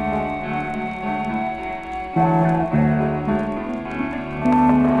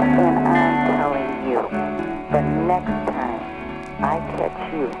 And I'm telling you, the next time I catch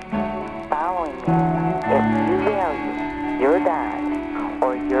you following me, if you value your Dodge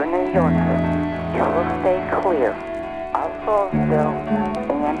or your New Yorker, you will stay clear of Roseville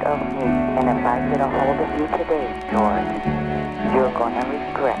and of me. And if I get a hold of you today, George, you're going to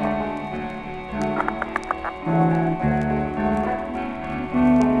regret it.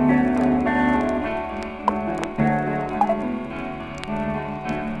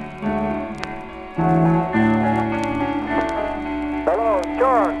 Hello,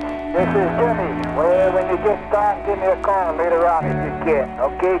 George. This is Jimmy. Well, when you get time, give me a call later on if you can.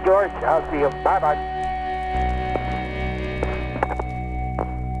 Okay, George? I'll see you. Bye-bye.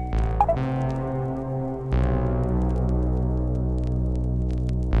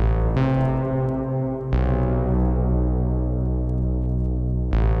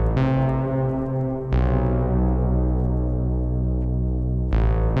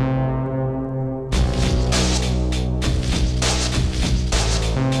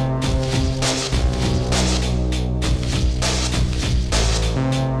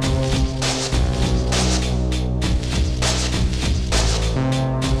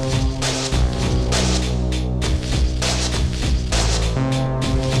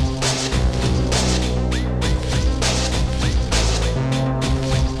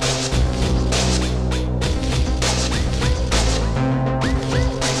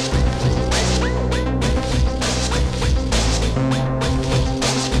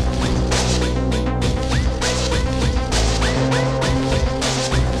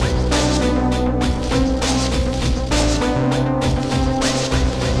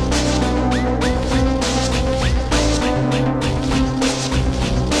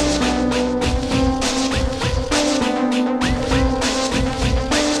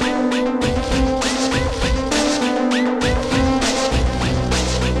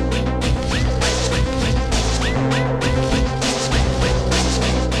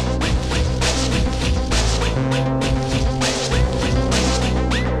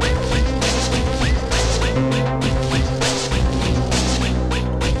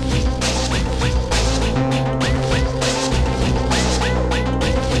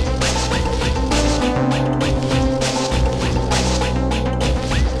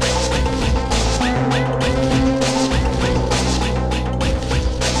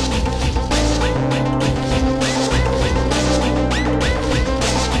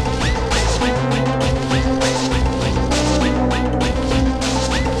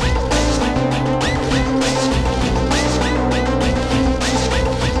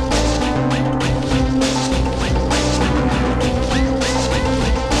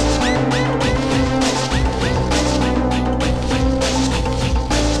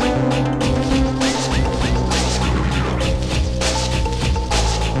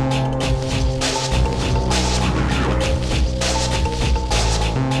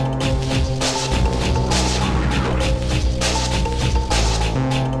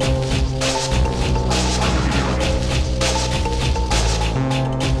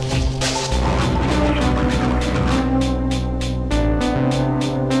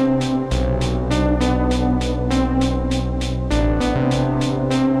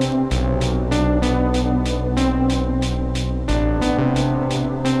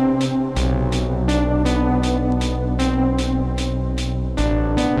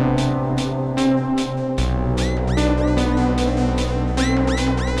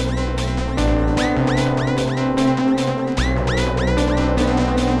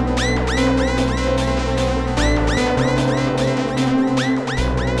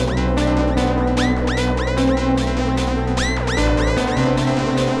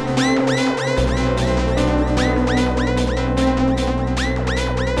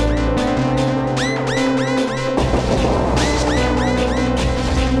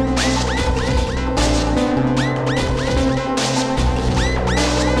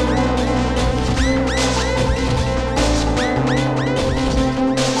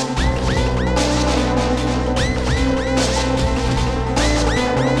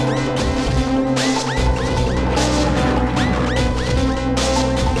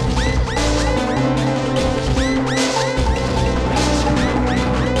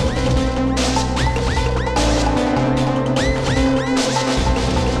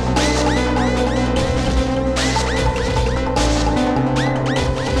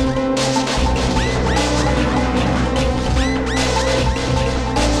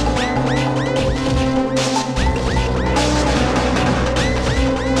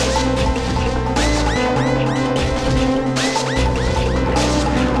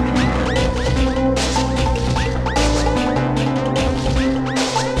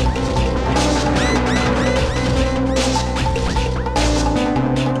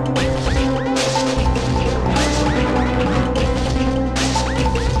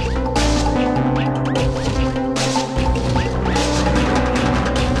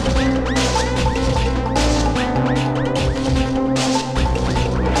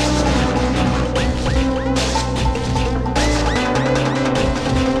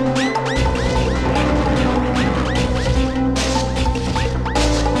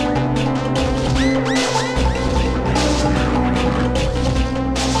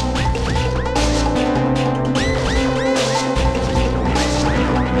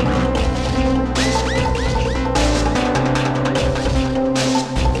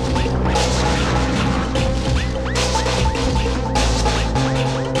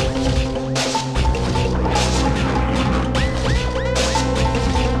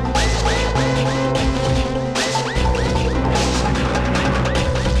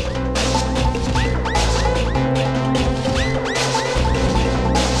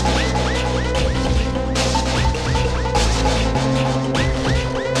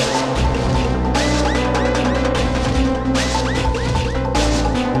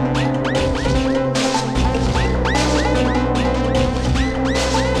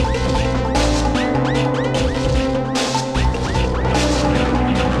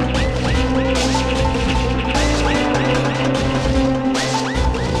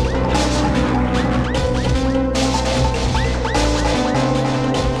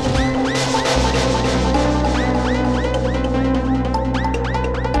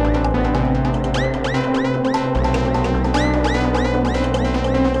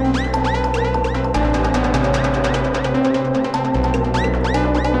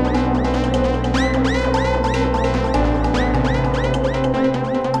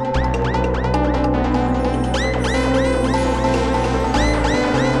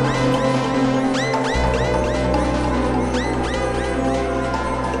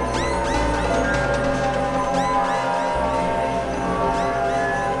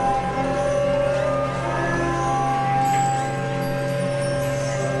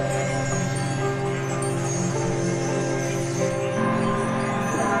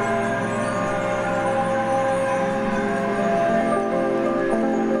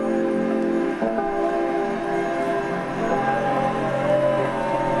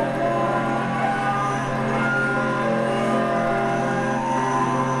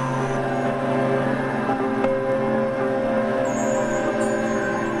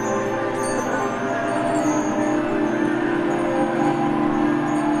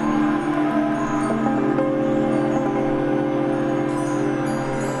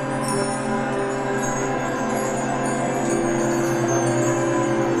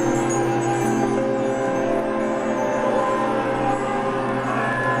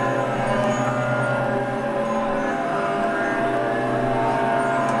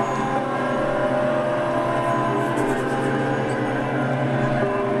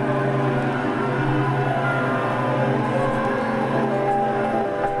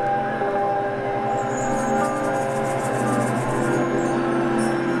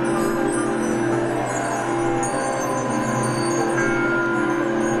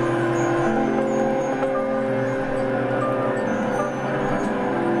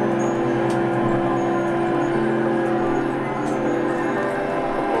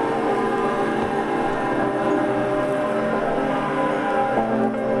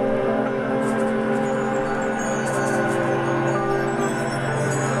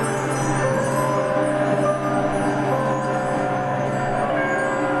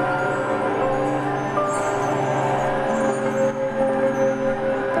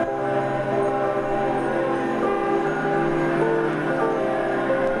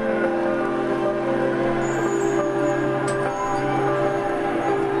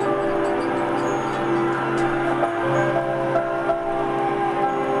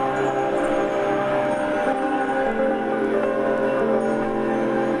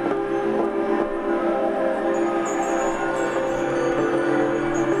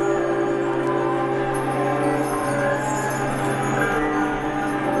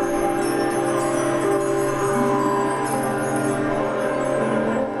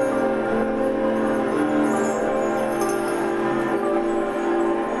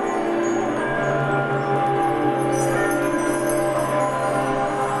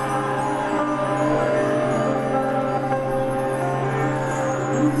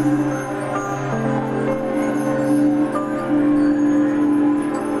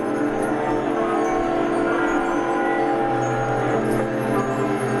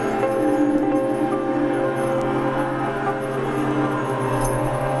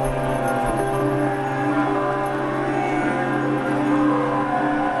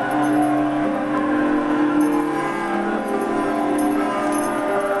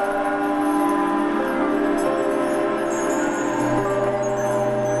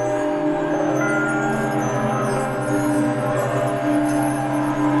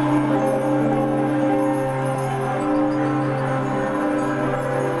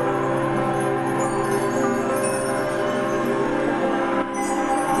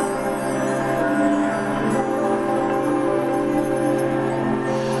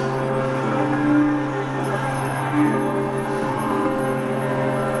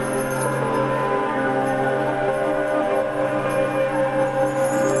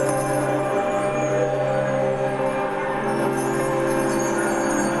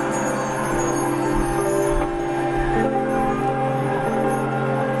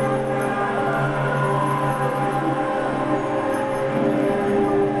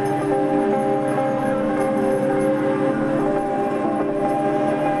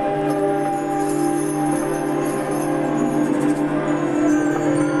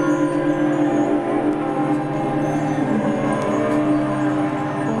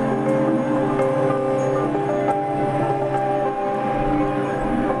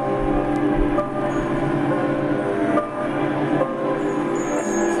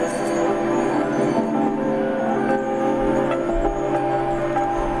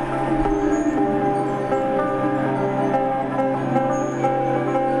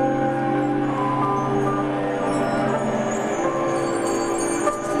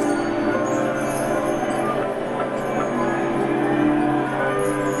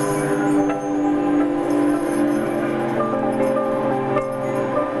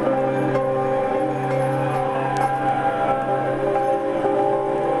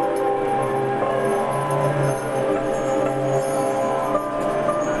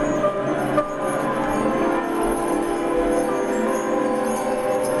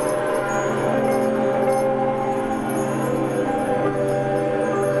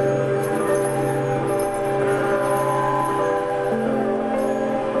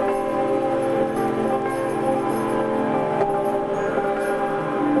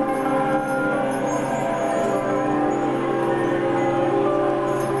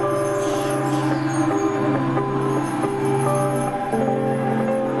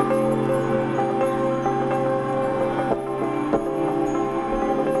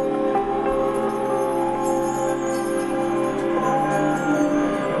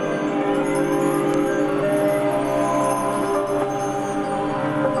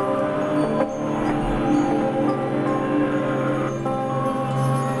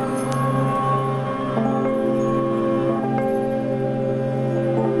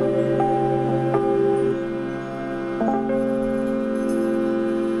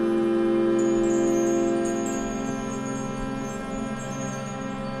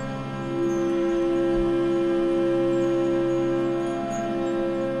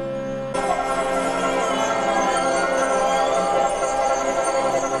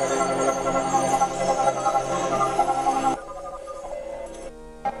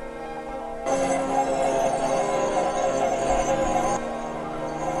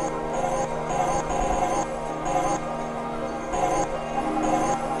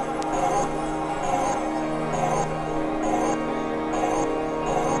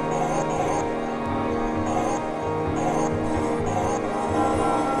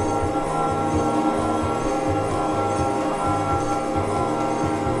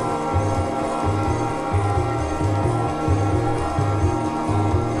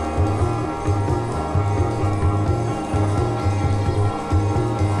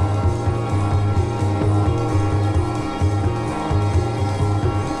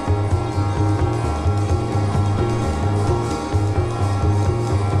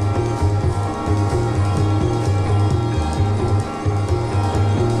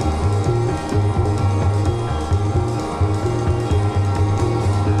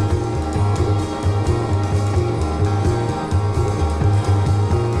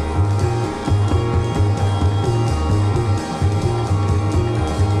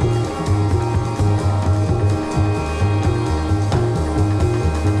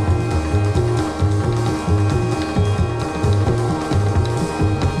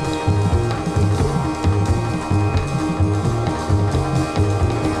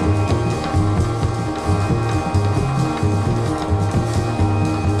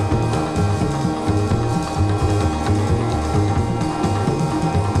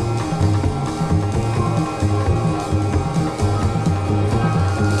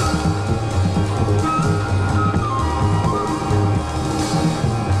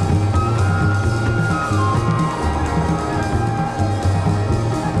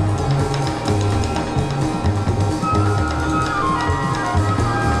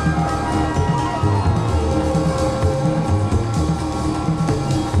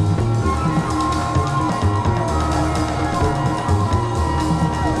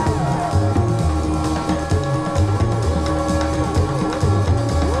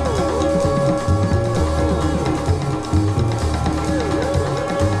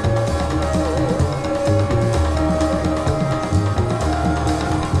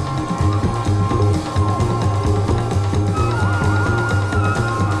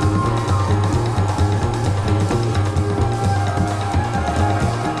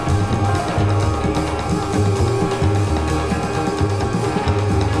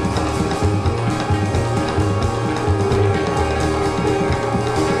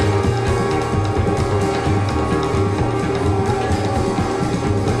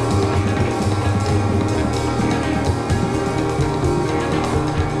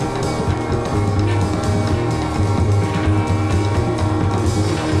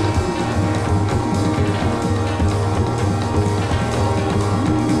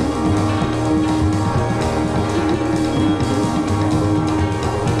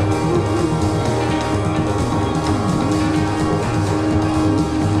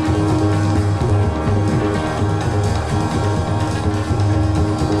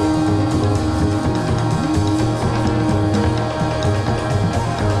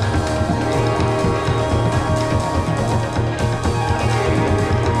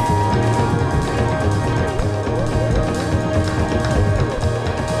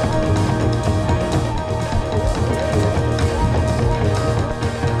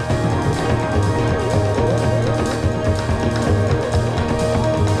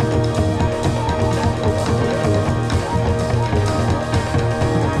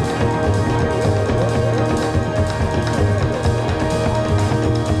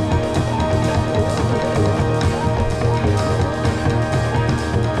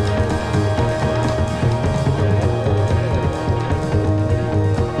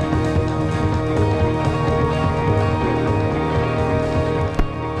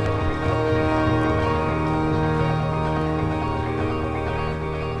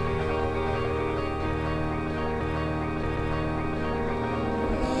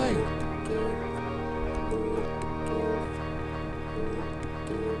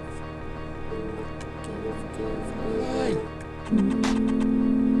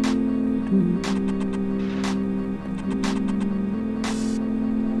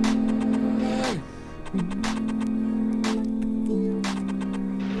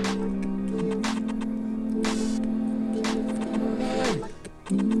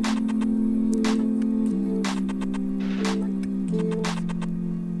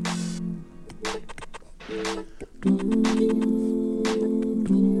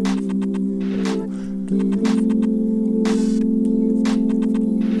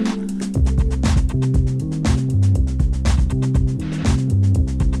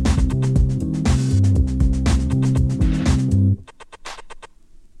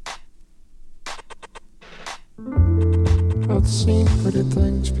 seen pretty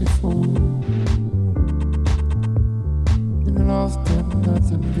things before. You lost and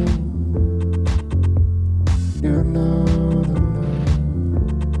nothing good. You're not alone.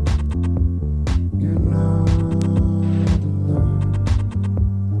 You're not alone.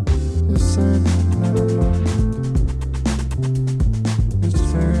 You're standing not alone. It's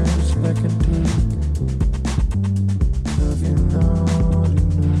first like a take. Love you not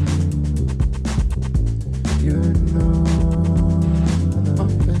alone. You're not up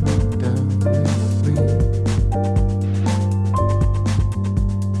and down with me.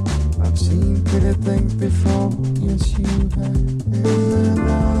 I've seen pretty things before, yes you have. And they're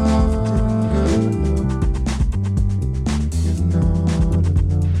not often good enough. You're not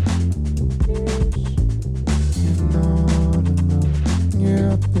alone. You're not alone. You're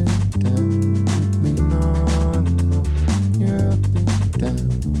up and down with me. Not alone. You're up and down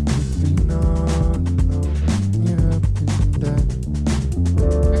with me. Not alone. You're up and down.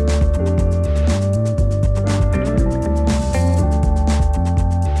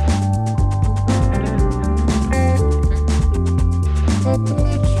 Oh,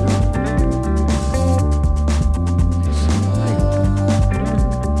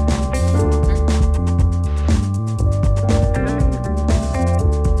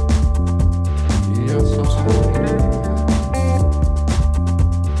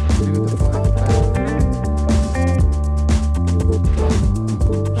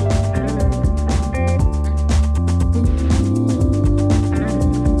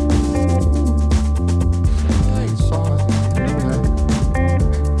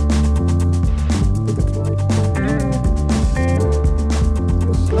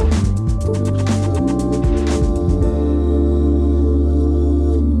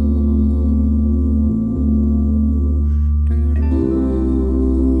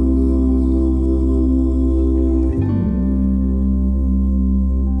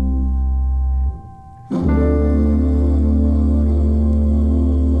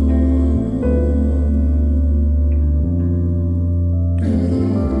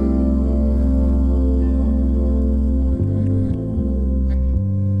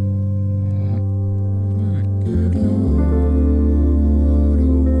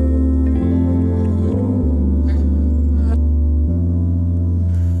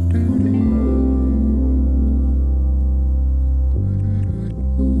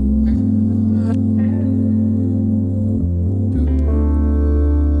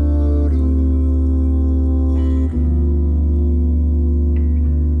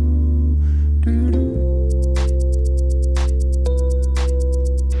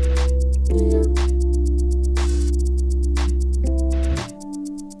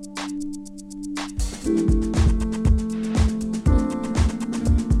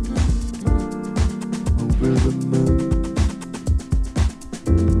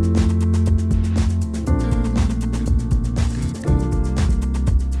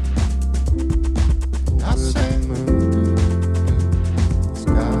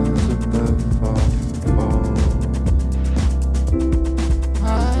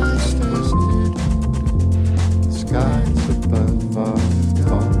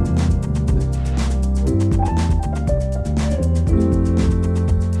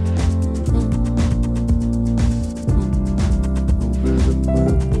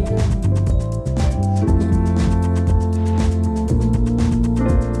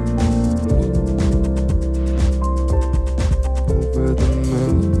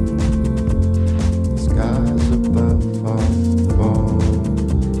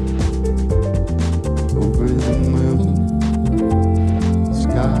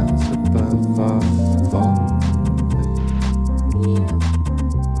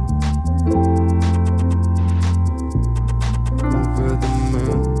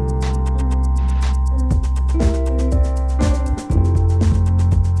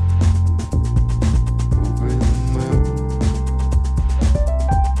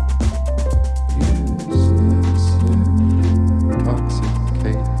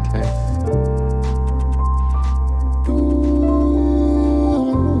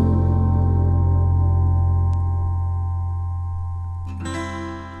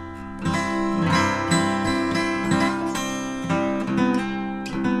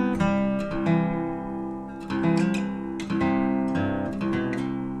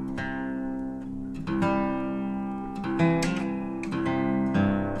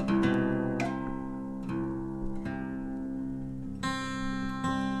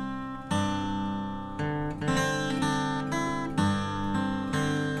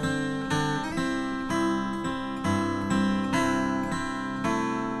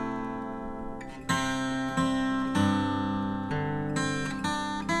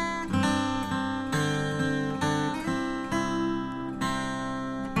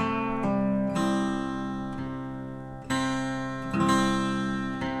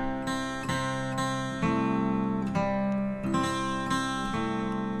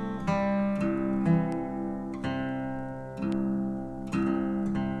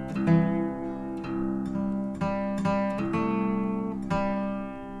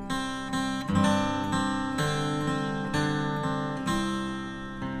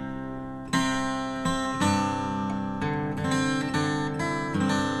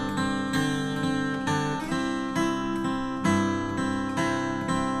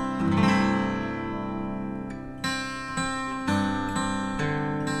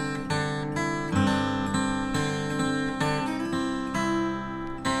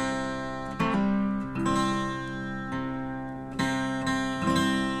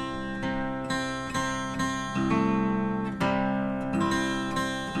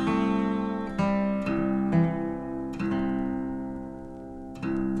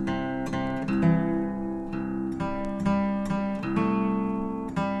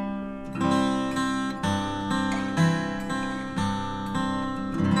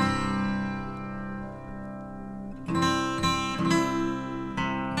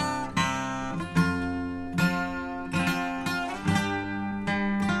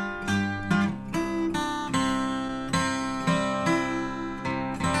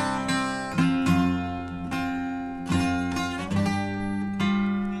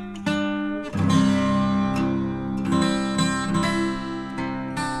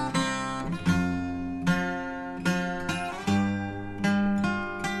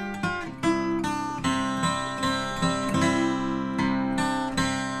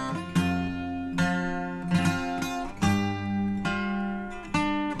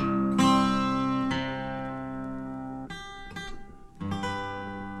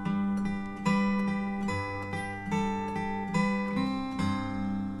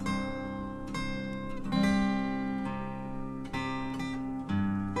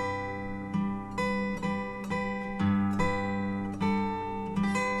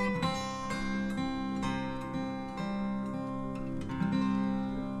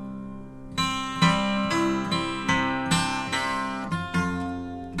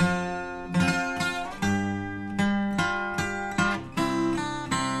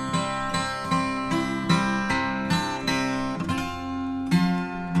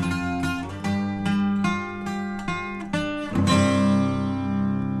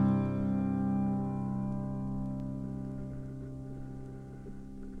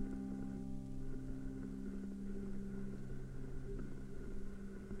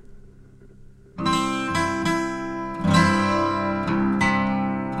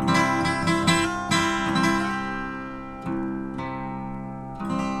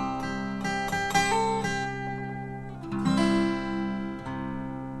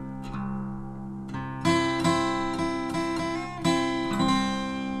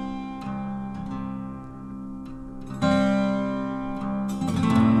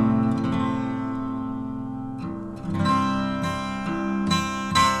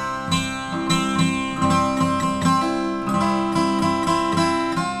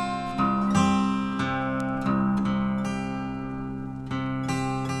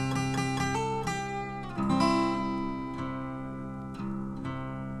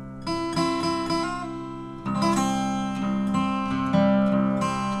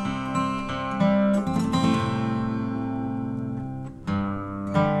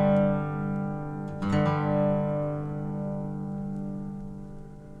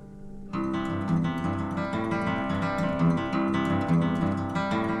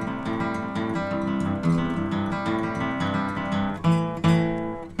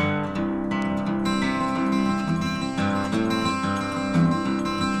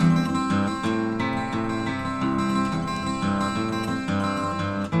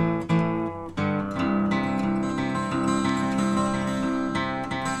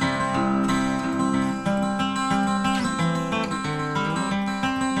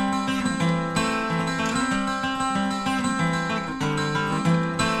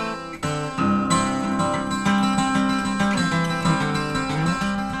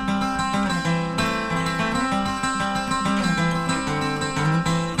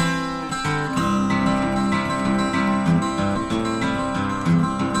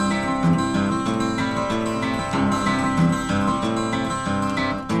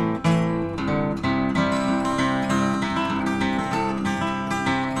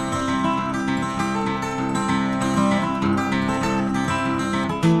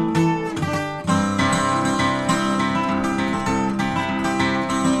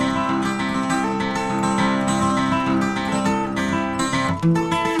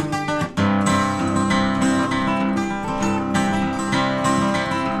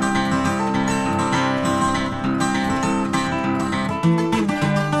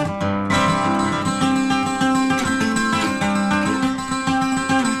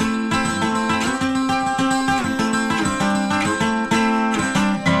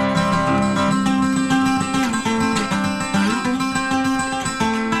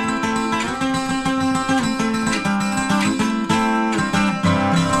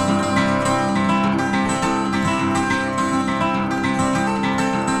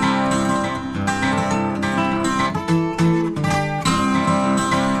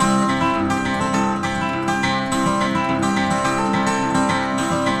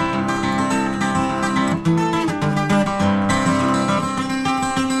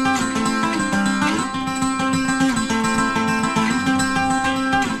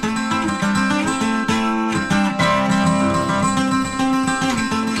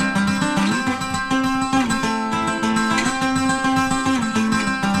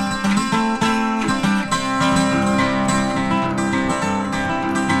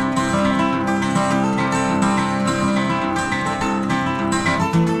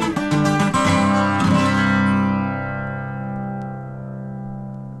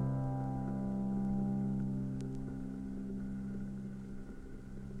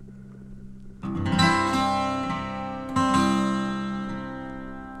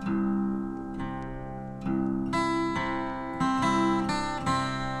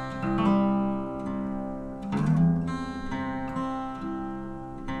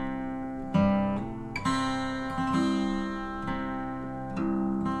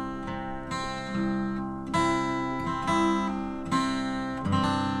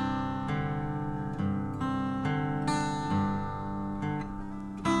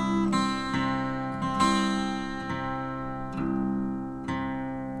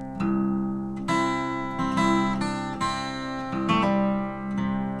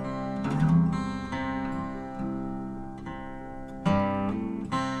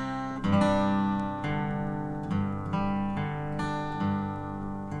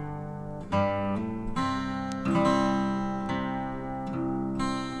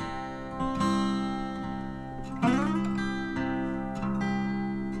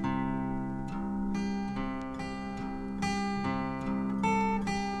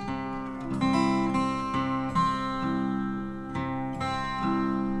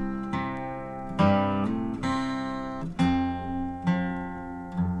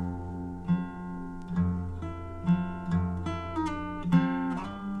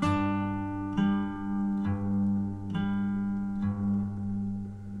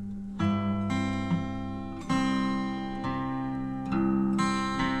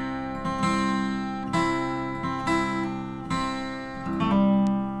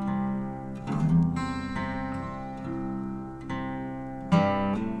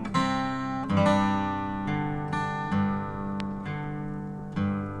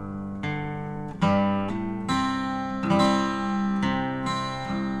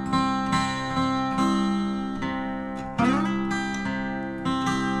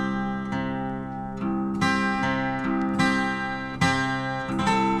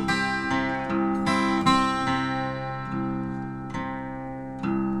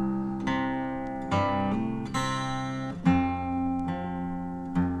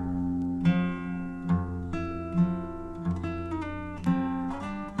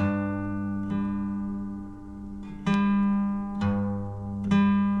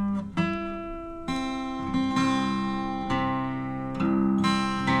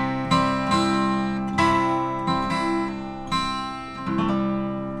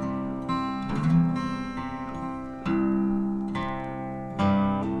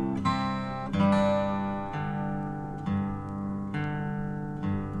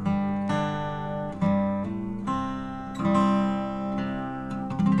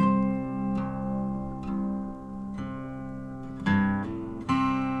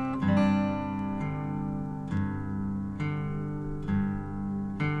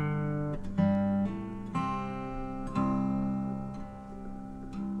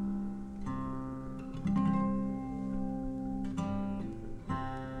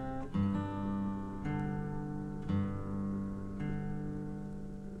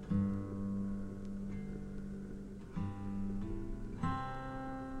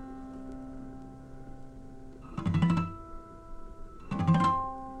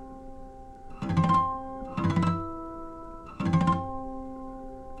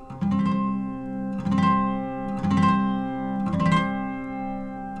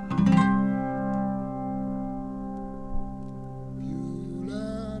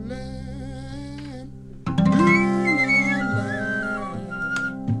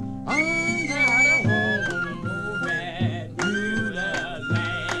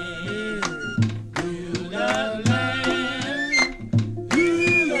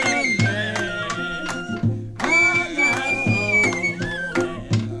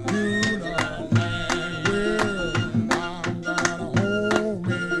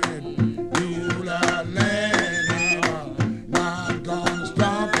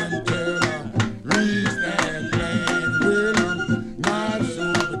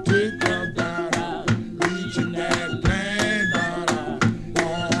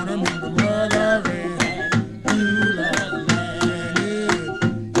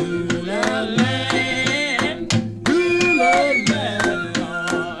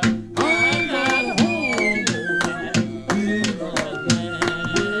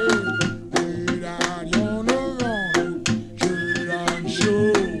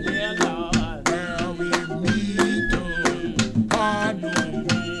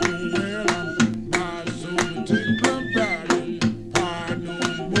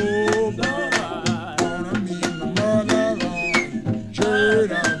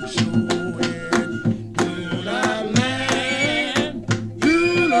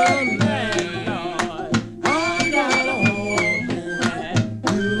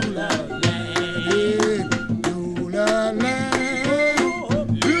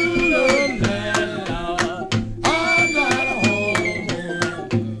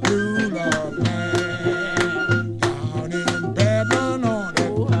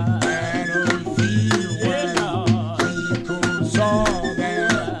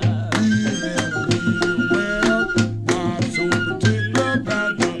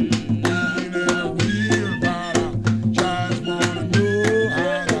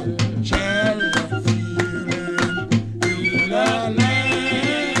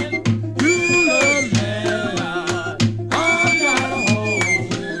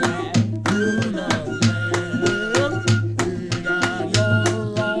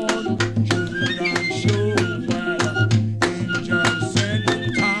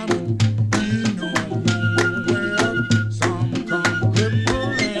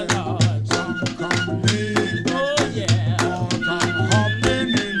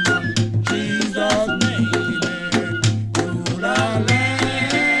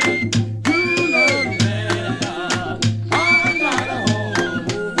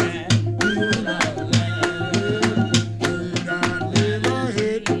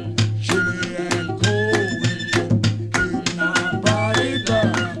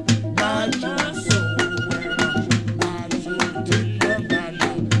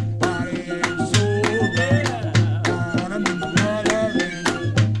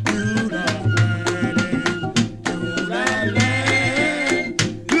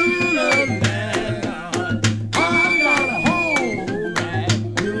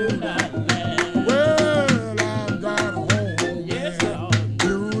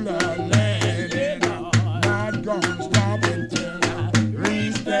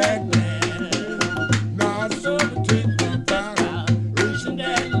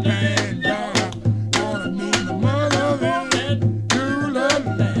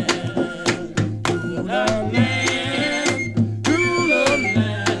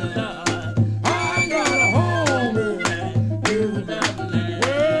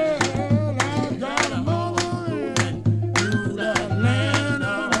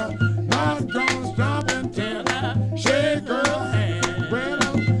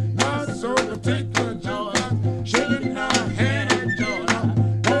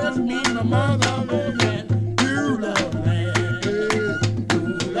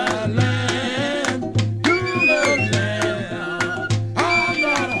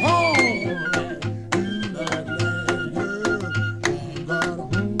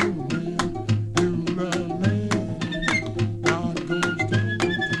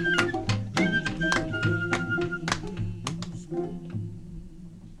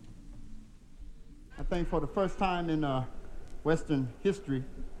 think for the first time in Western history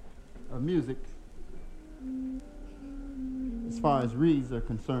of music, as far as reeds are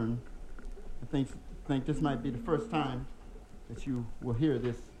concerned, I think this might be the first time that you will hear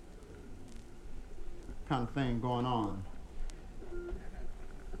this kind of thing going on.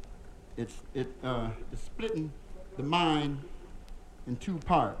 It's splitting the mind in two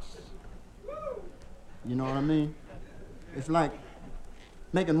parts. You know what I mean? It's like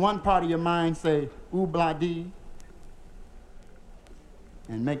making one part of your mind say ooh blah dee,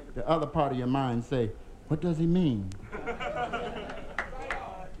 and make the other part of your mind say, what does he mean?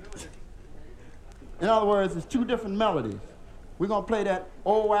 In other words, it's two different melodies. We're gonna play that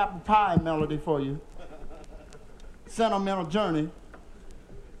old apple pie melody for you, Sentimental Journey,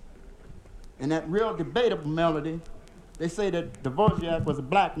 and that real debatable melody. They say that Dvorak was a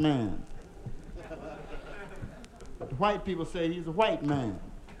black man, but the white people say he's a white man.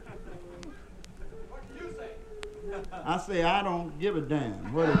 What do you say? I say I don't give a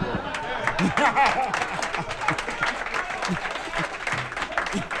damn. What is it?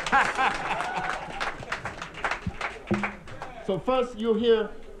 So first you'll hear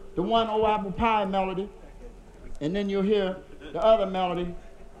the one old apple pie melody, and then you'll hear the other melody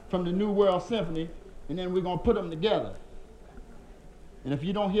from the New World Symphony, and then we're going to put them together. And if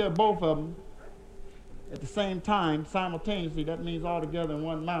you don't hear both of them at the same time, simultaneously, that means all together in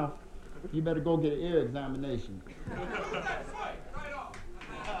one mouth, you better go get an ear examination.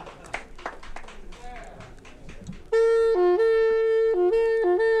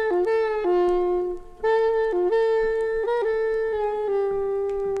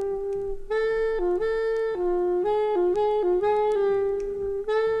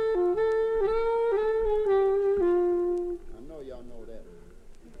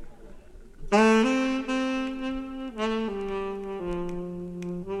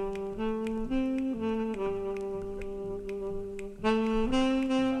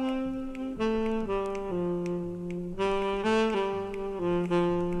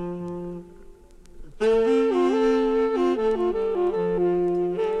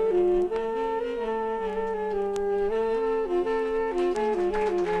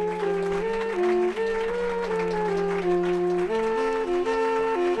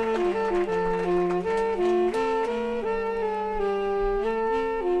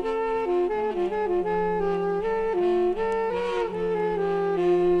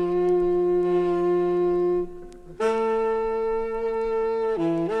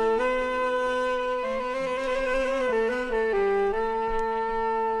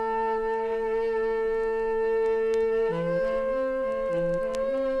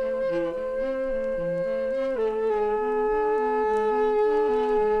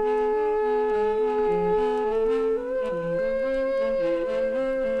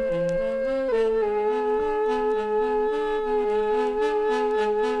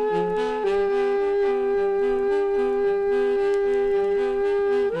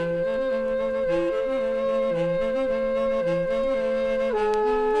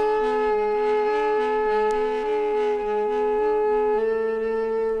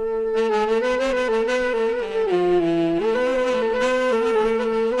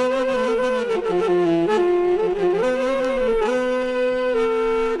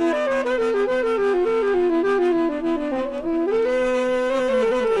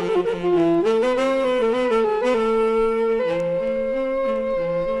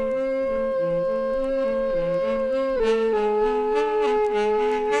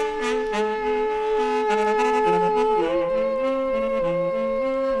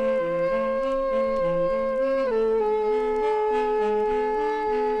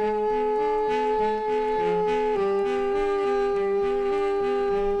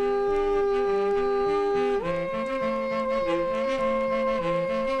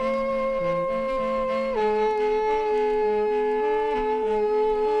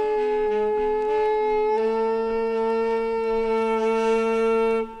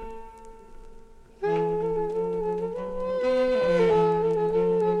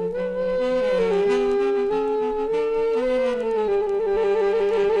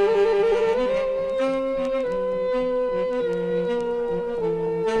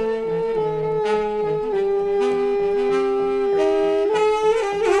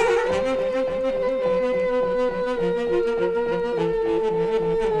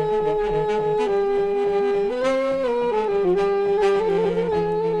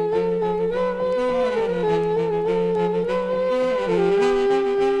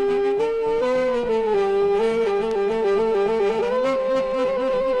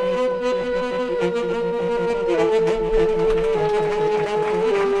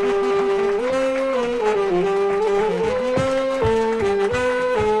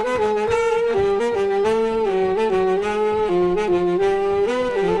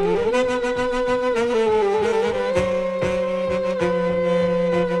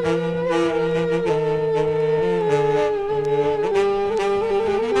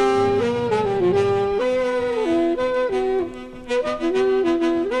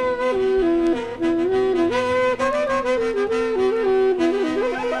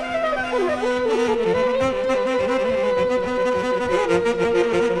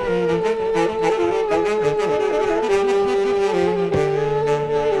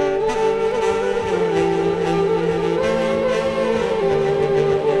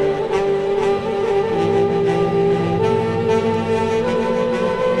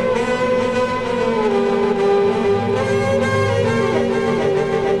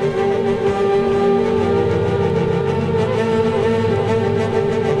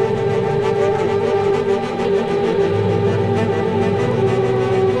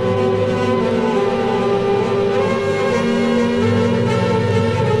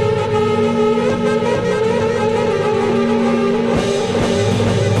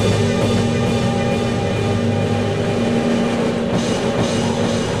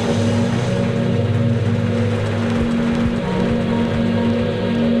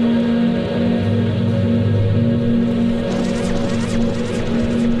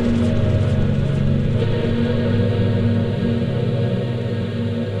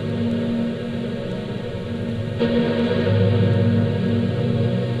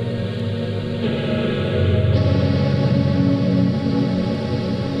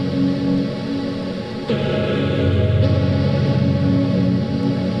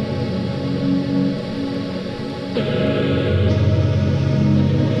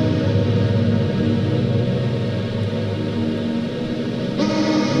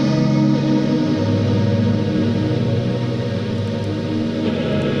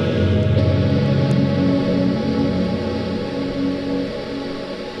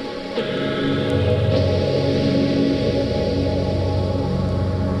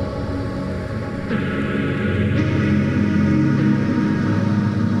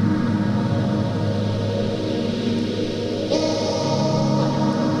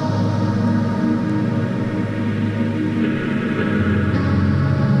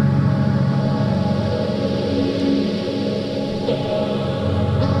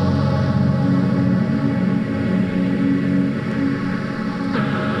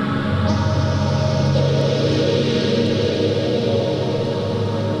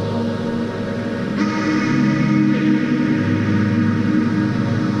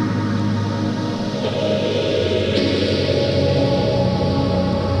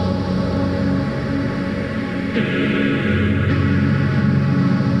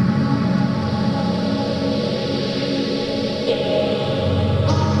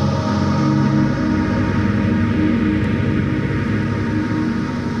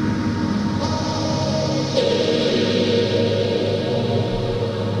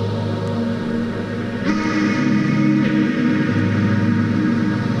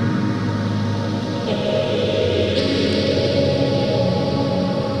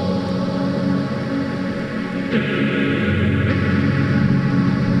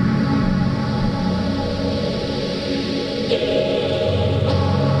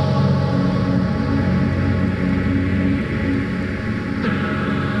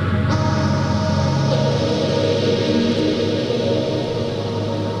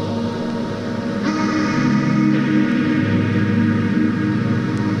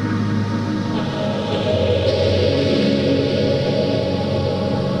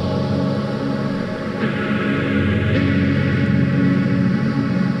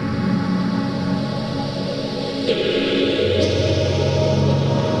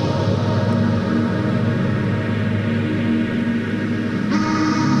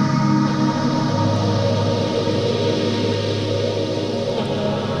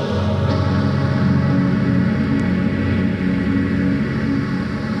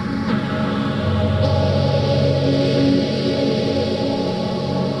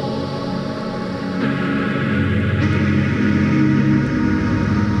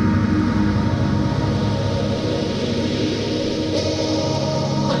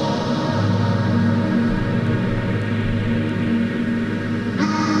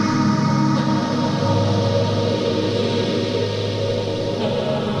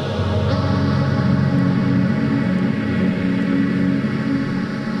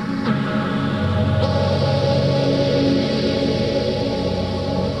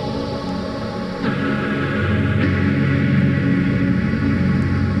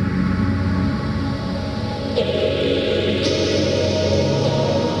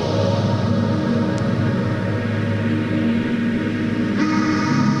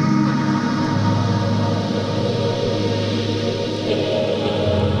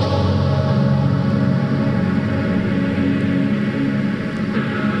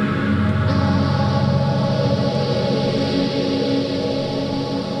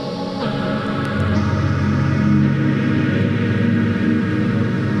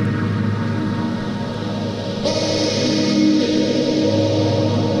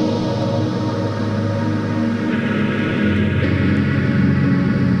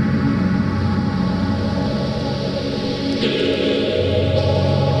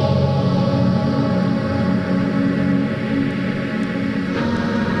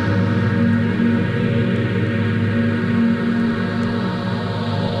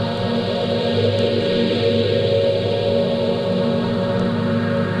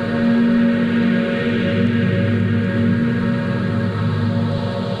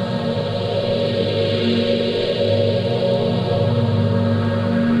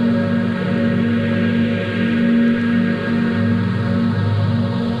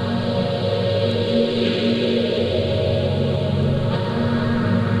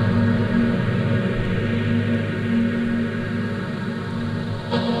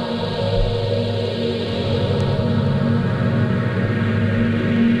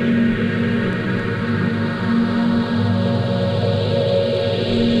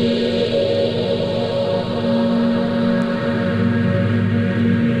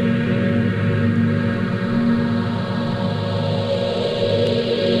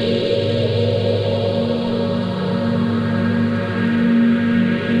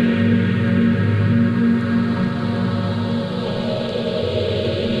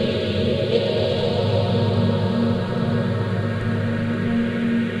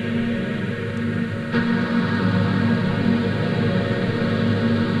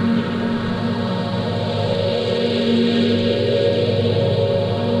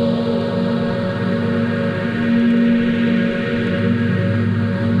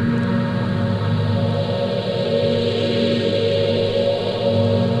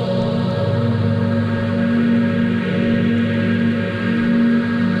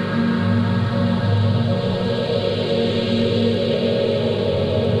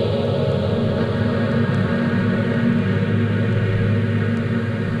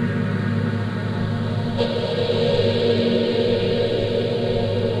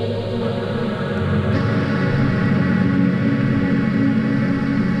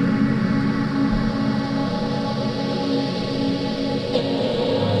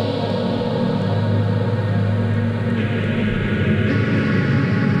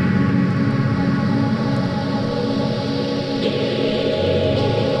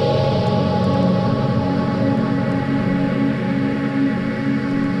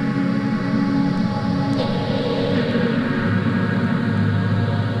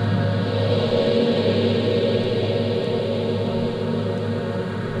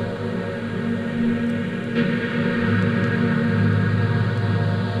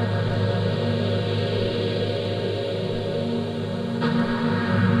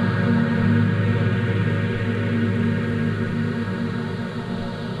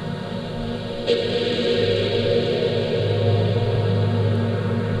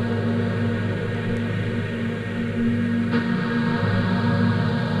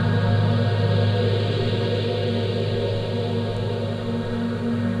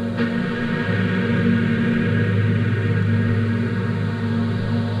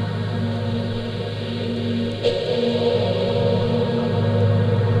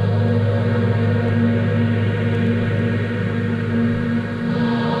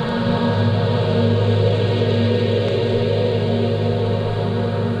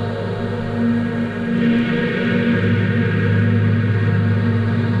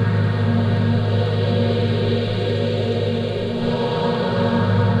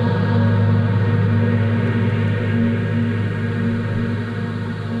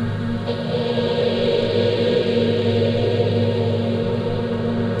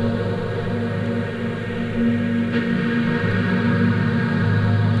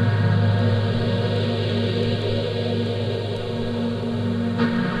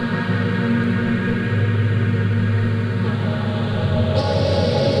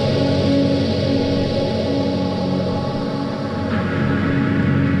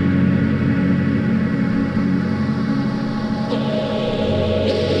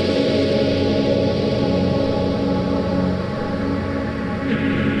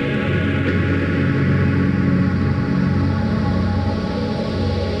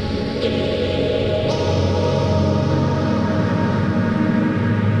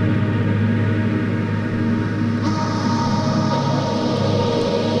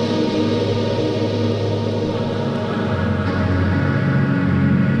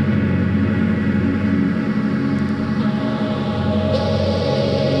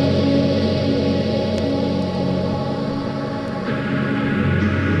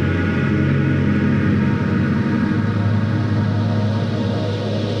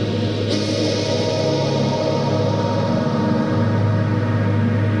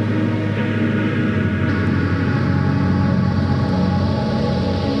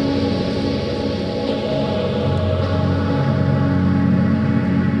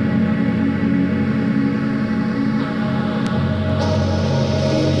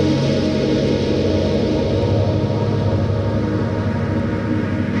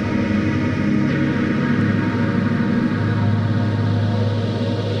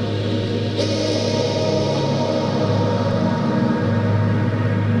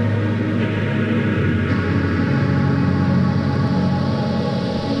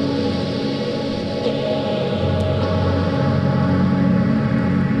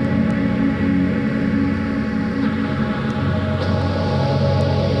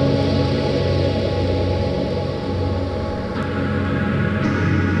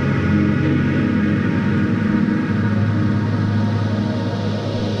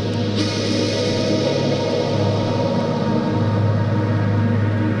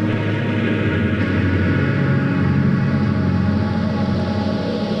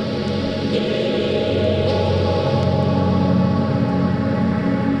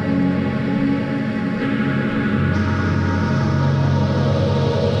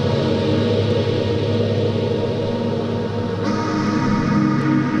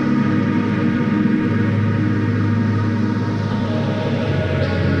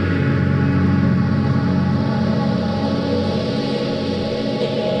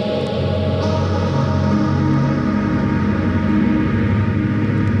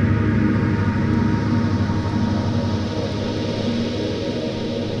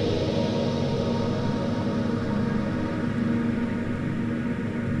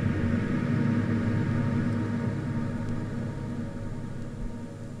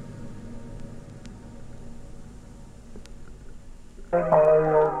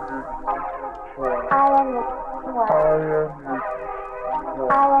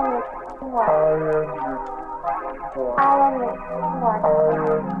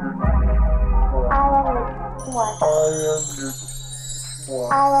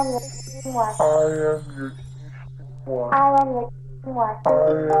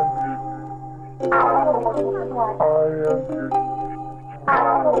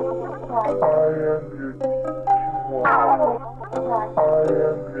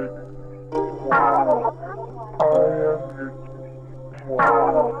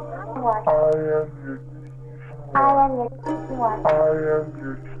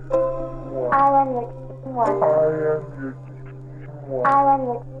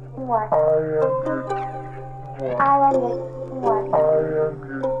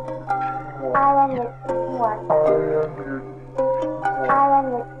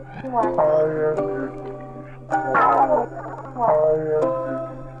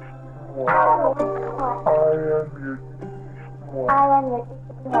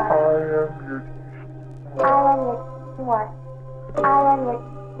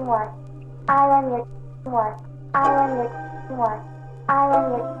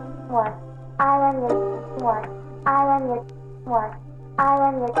 one. I am your one. I am your one. I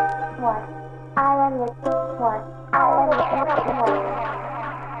am your one. I am your one. I am your one.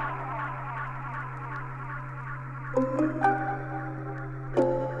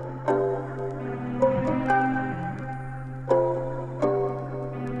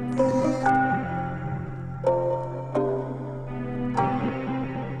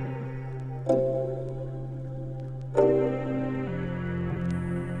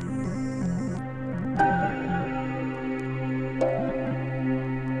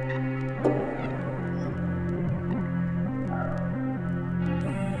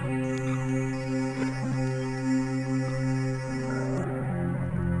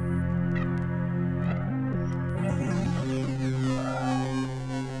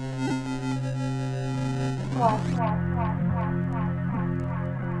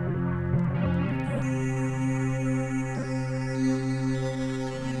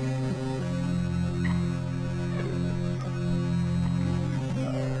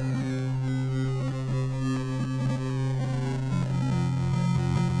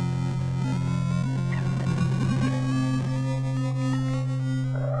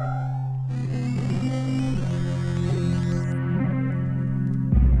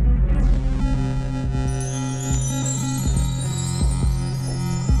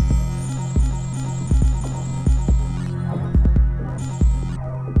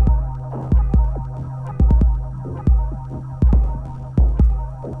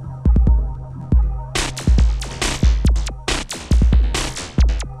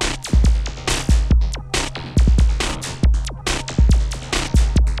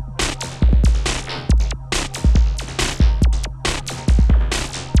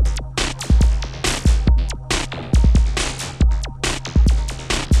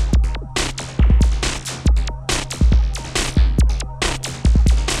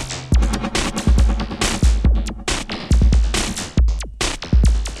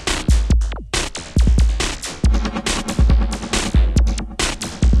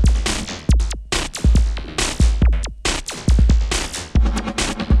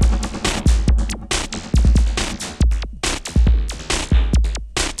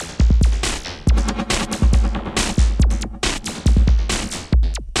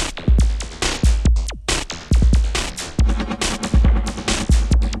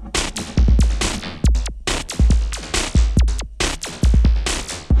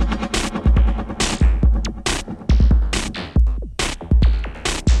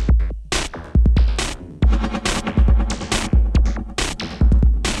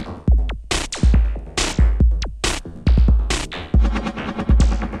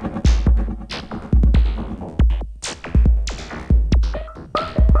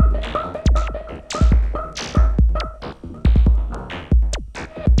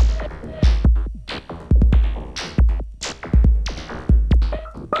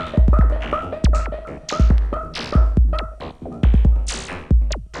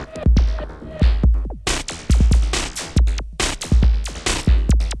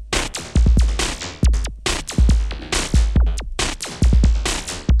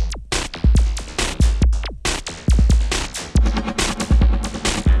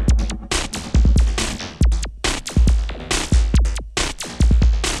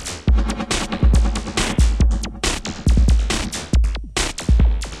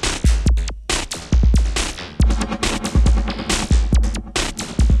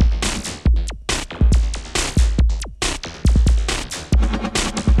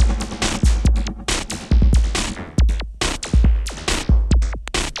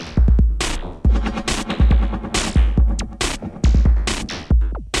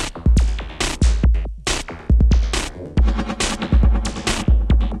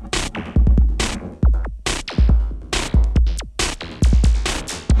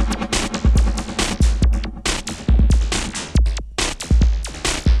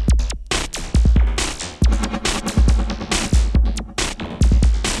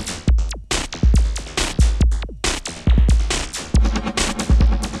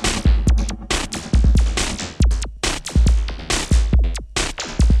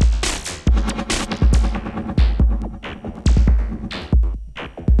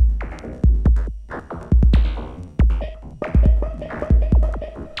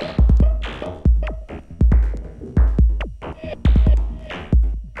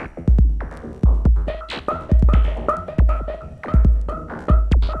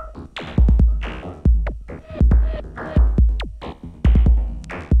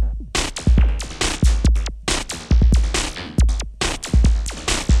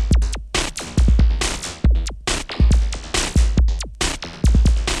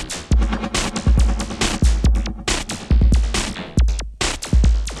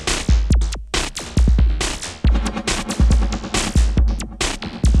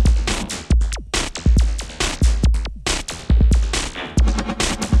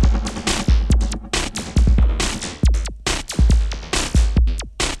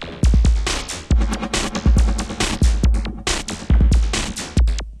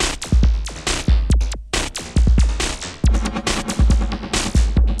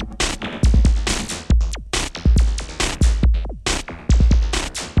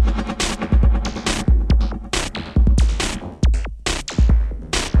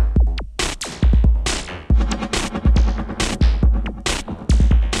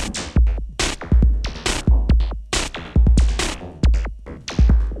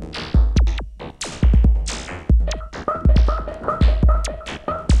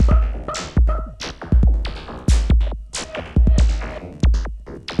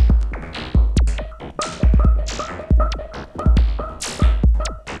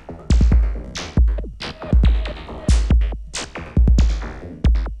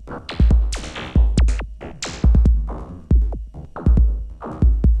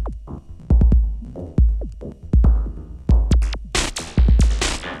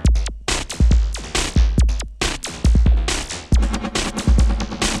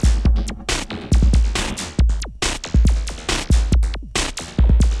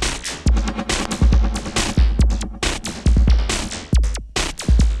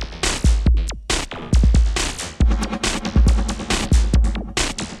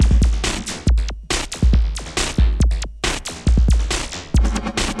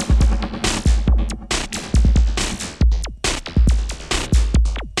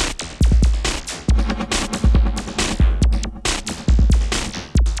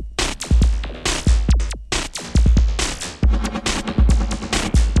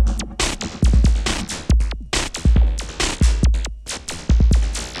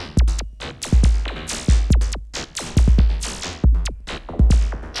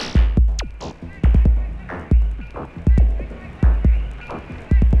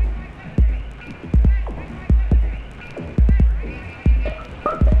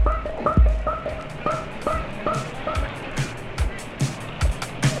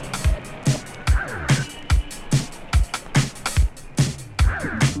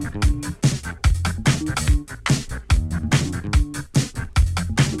 You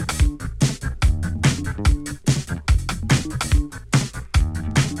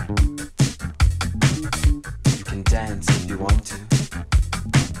can dance if you want to.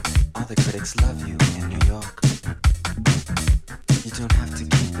 All the critics love you in New York. You don't have to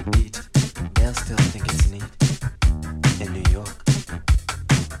keep the beat. They'll still think it's neat in New York.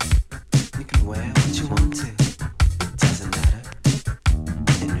 You can wear what you want to. Doesn't matter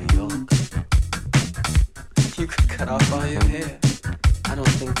in New York. You could cut off all your hair. I don't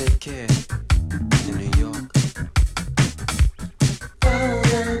think they care in New York. All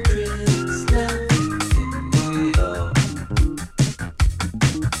the critics love in New York.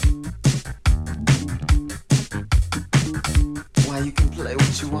 Why you can play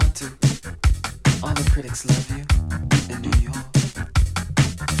what you want to. All the critics love you in New York.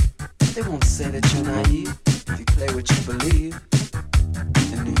 They won't say that you're naive if you play what you believe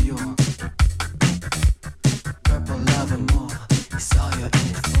in New York. Purple love and more, it's all you're in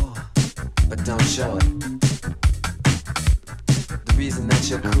it for. But don't show it. The reason that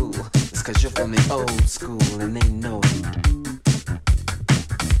you're cool is cause you're from the old school and they know it.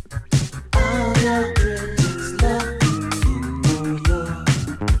 All the critics love in New York.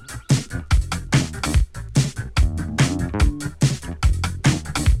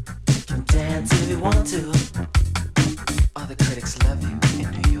 Can dance if you want to. All the critics love you in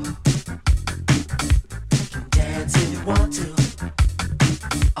New York. Can dance if you want to.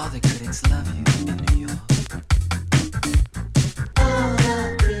 All the critics love you in New York. All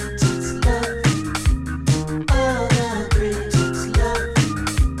the critics love you. All the critics love you.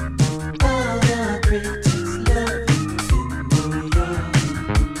 All the critics love you in New York.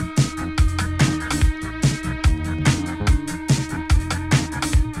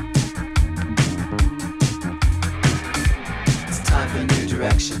 It's time for a new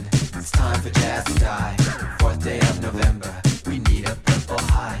direction. It's time for jazz to die. 4th day of November. We need a purple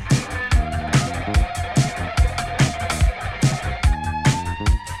high.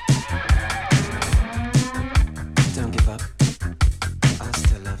 Don't give up. I'll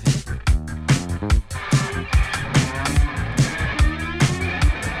still love you.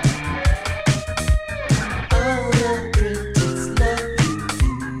 All the critics love you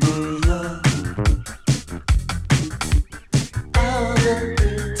in New York. All the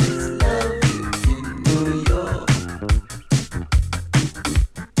critics love you in New York.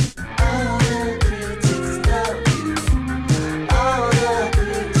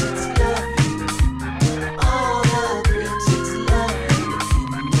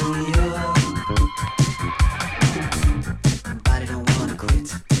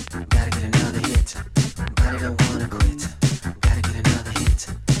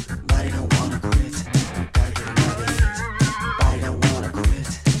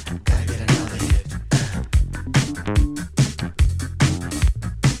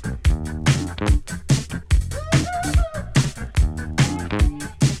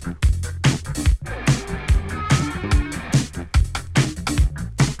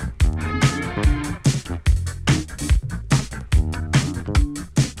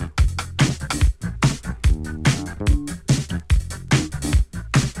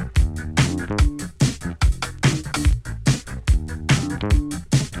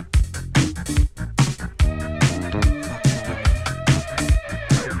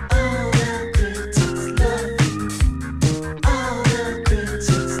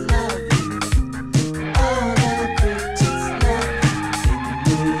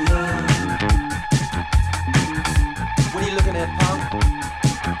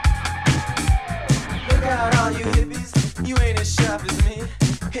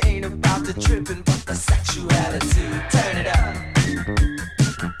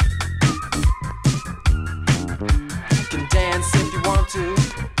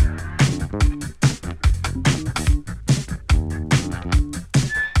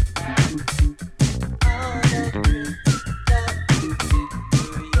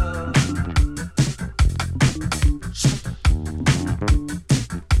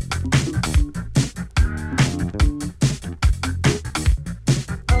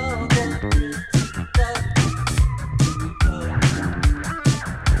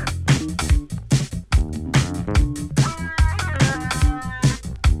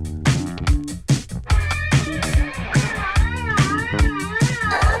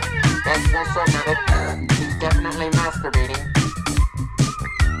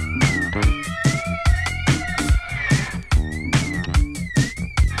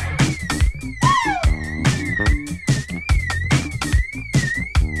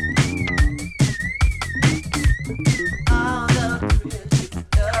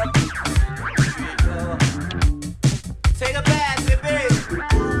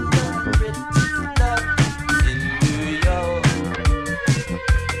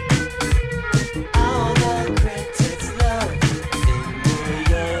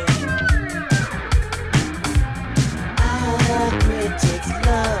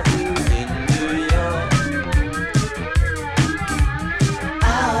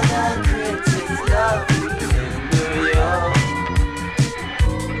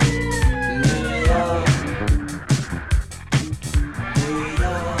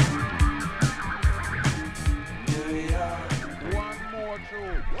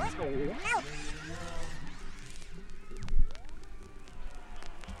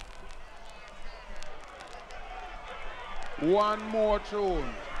 One more tune.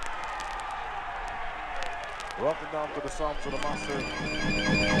 Rocking down to the sounds of the massive.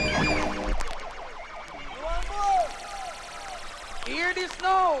 One more. Hear this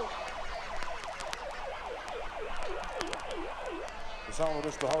now. The sound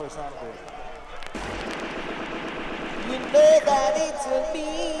of Mr. Horizontal. You know that it's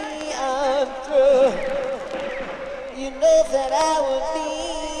me untrue. You know that I would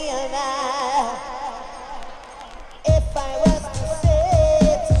be an eye if I was to say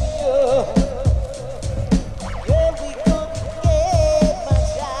to you, girl, we couldn't get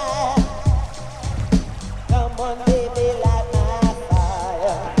much higher. Come on, baby, light my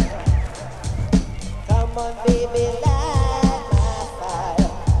fire. Come on, baby, light my fire.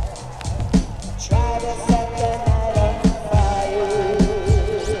 Try to set the night on fire.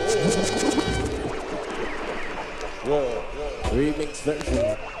 Whoa. Remix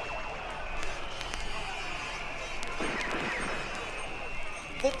version.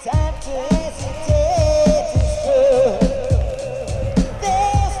 The time to hesitate is good.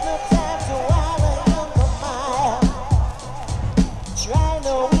 There's no time to wallow in the mire. Try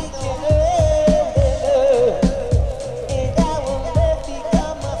no we can earn the love, and our love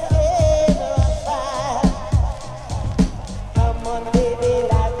become a feather on fire. Come on, baby,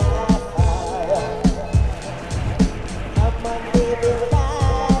 light my fire. Come on, baby,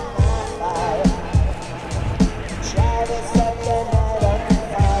 light my fire. Try to set the night on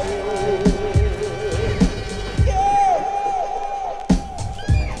fire.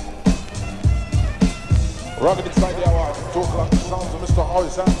 Rocking inside the hour, 2 o'clock, the sounds of Mr.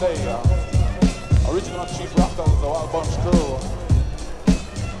 Horizonte. Original Chief Raptors, the Wild Bunch crew.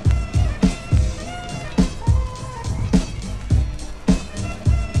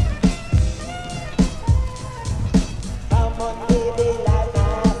 Come on, baby, light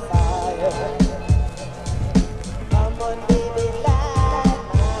my fire. Come on, baby, light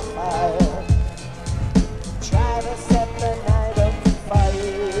my fire. Try to set the night on fire.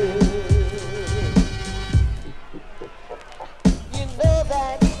 You know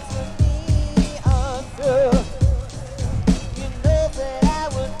that it's me untrue. You know that I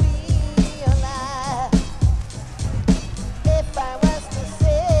would be alive if I was to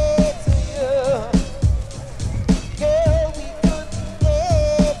say to you, girl, we couldn't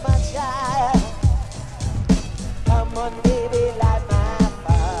get much higher. Come on, baby, light my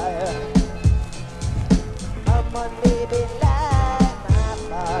fire. Come on, baby, light my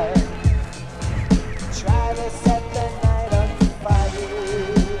fire. Try to set the night on fire.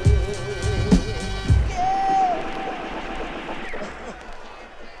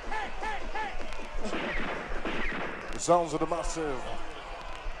 The sounds of the massive.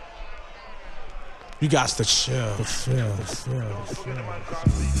 You got to chill.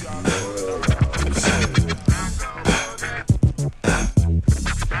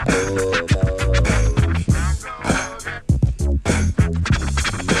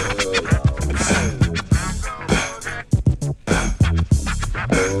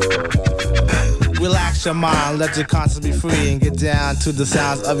 Relax your mind, let your conscience be free, and get down to the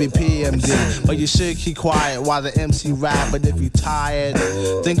sounds of your PMD. But you should keep quiet while the MC rap. But if you tired,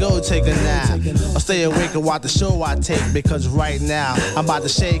 then go take a nap, or stay awake and watch the show I take. Because right now I'm about to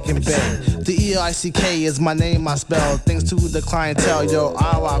shake and bake. The EICK is my name I spell. Thanks to the clientele, yo,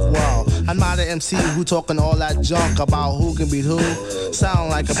 I rock well. I'm not an MC who talking all that junk about who can beat who. Sound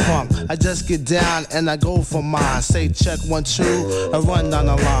like a punk. I just get down and I go for mine. Say check 1, 2, and run down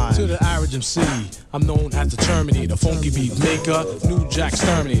the line. To the average MC, I'm known as the Terminator, the funky beat maker, New Jack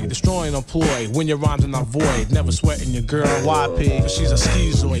Exterminator, destroying a ploy when your rhymes are not void. Never sweating your girl, YP, cause she's a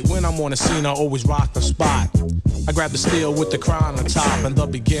schizoid. When I'm on the scene, I always rock the spot. I grab the steel with the crown on top. In the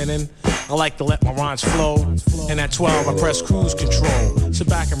beginning, I like to let my rhymes flow. And at 12, I press cruise control. Sit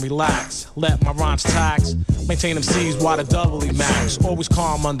back and relax, let my rhymes tax. Maintain them C's while the doubly max. Always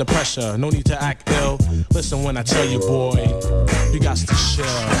calm under pressure, no need to act ill. Listen when I tell you, boy, you got to chill.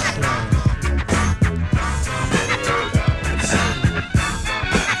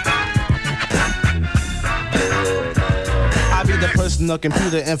 The personal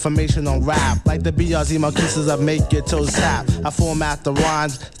computer information on rap, like the BRZ Marquises that make your toes tap. I format the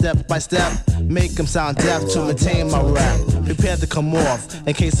rhymes step by step, make them sound deaf to maintain my rap. Prepare to come off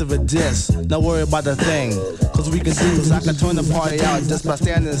in case of a diss. Don't worry about the thing, cause we can do is I can turn the party out just by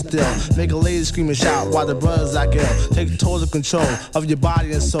standing still. Make a lady scream and shout while the brothers act ill. Take total control of your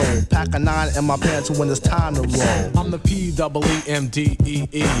body and soul. Pack a 9 in my pants when it's time to roll. I'm the PEEMDEE,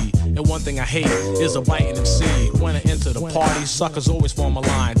 and one thing I hate is a biting MC. When I enter the party, suckers always form a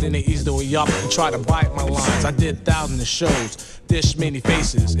line. Then they ease the way up and try to bite my lines. I did thousands of shows, dish many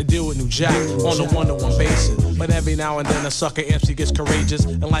faces, and deal with New Jack on a one-to-one basis. But every now and then a sucker MC gets courageous,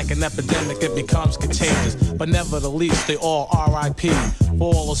 and like an epidemic it becomes contagious. But never the least, they all R.I.P.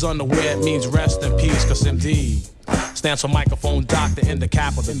 For all those unaware, it means rest in peace, cause MD stands for microphone doctor in the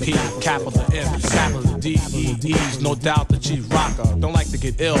capital P, capital M, capital D, E, E's. No doubt the G rocker. Don't like to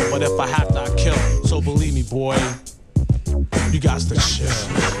get ill, but if I have to, I kill. So believe me, boy, you got to chill.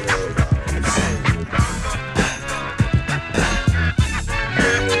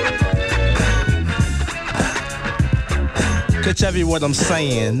 Catch every word I'm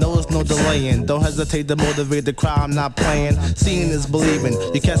saying, no it's no delaying. Don't hesitate to motivate the crowd, I'm not playing. Seeing is believing,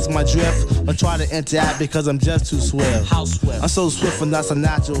 you catch my drift? Or try to interact because I'm just too swift. How swift? I'm so swift and that's a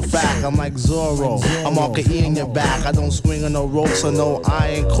natural fact. I'm like Zorro, I'm all E in your back. I don't swing on no ropes or no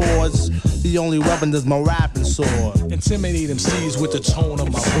iron cords. The only weapon is my rapping sword. Intimidate MCs with the tone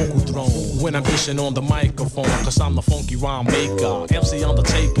of my vocal throne. When I'm dishing on the microphone, cause I'm the funky rhyme maker. MC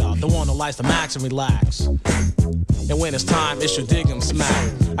Undertaker, the one who likes to max and relax. And when it's time, it's your dig 'em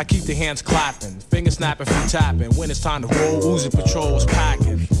smack. I keep the hands clapping, fingers snapping, feet tapping. When it's time to roll, Uzi Patrol is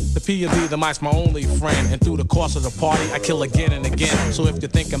packing. The P&B, the mic's my only friend. And through the course of the party, I kill again and again. So if you're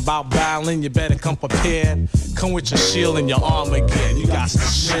thinking about battling, you better come prepared. Come with your shield and your arm again. You got to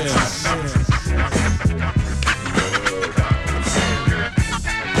chill.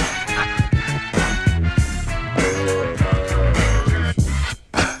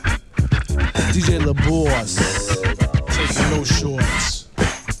 DJ LaBoss, taking no shorts.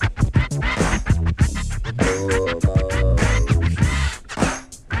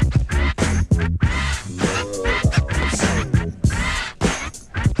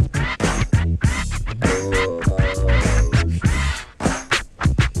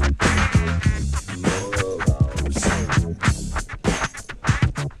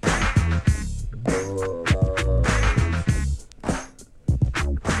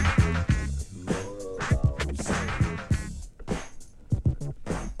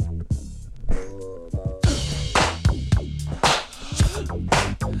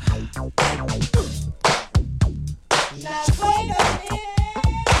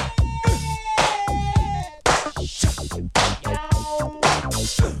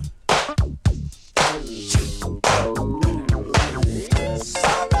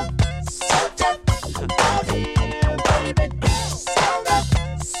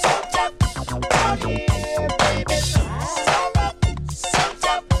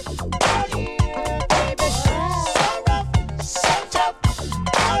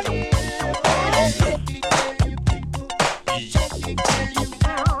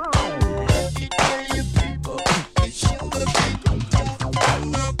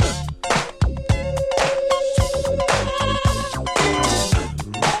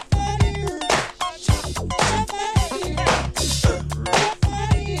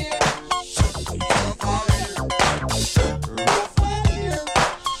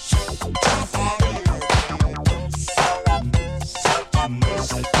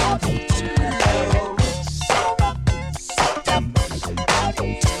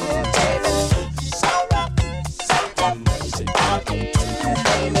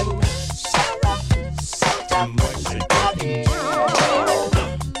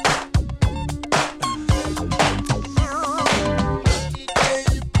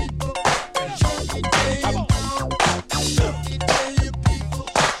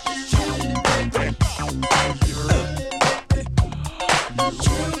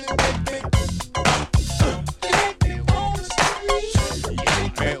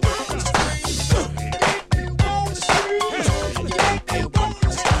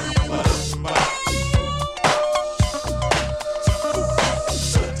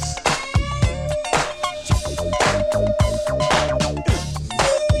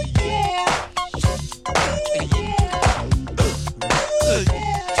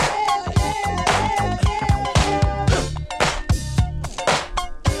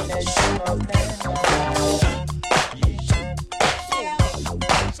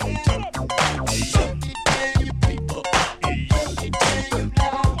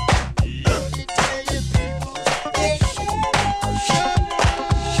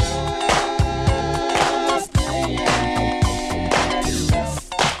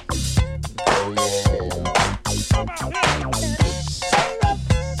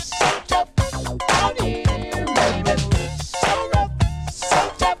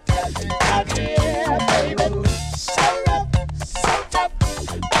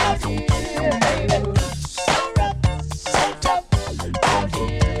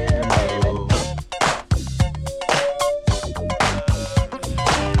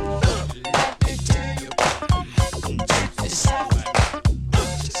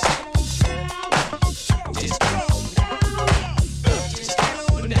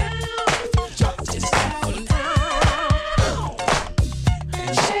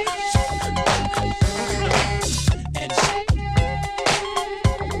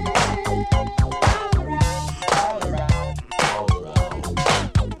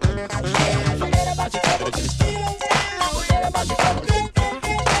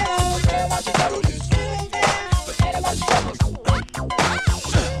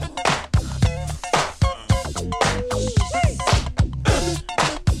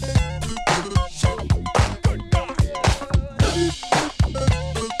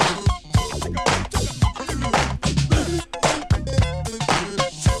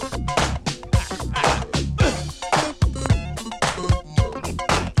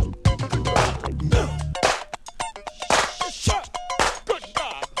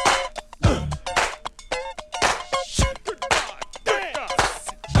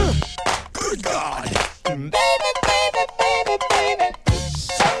 Good God. Baby, baby, baby, baby,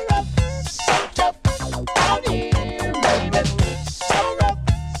 so rough, so tough out here, baby. So rough,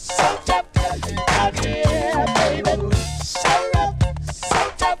 so tough out here, baby. So rough,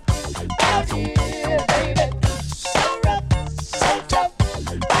 so tough out here, baby. So rough, so tough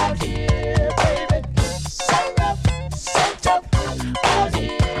out here, baby. So rough, so tough out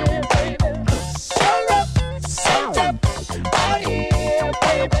here, baby. So rough, so tough out here,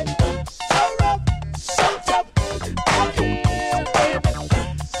 baby. So rough, so tough.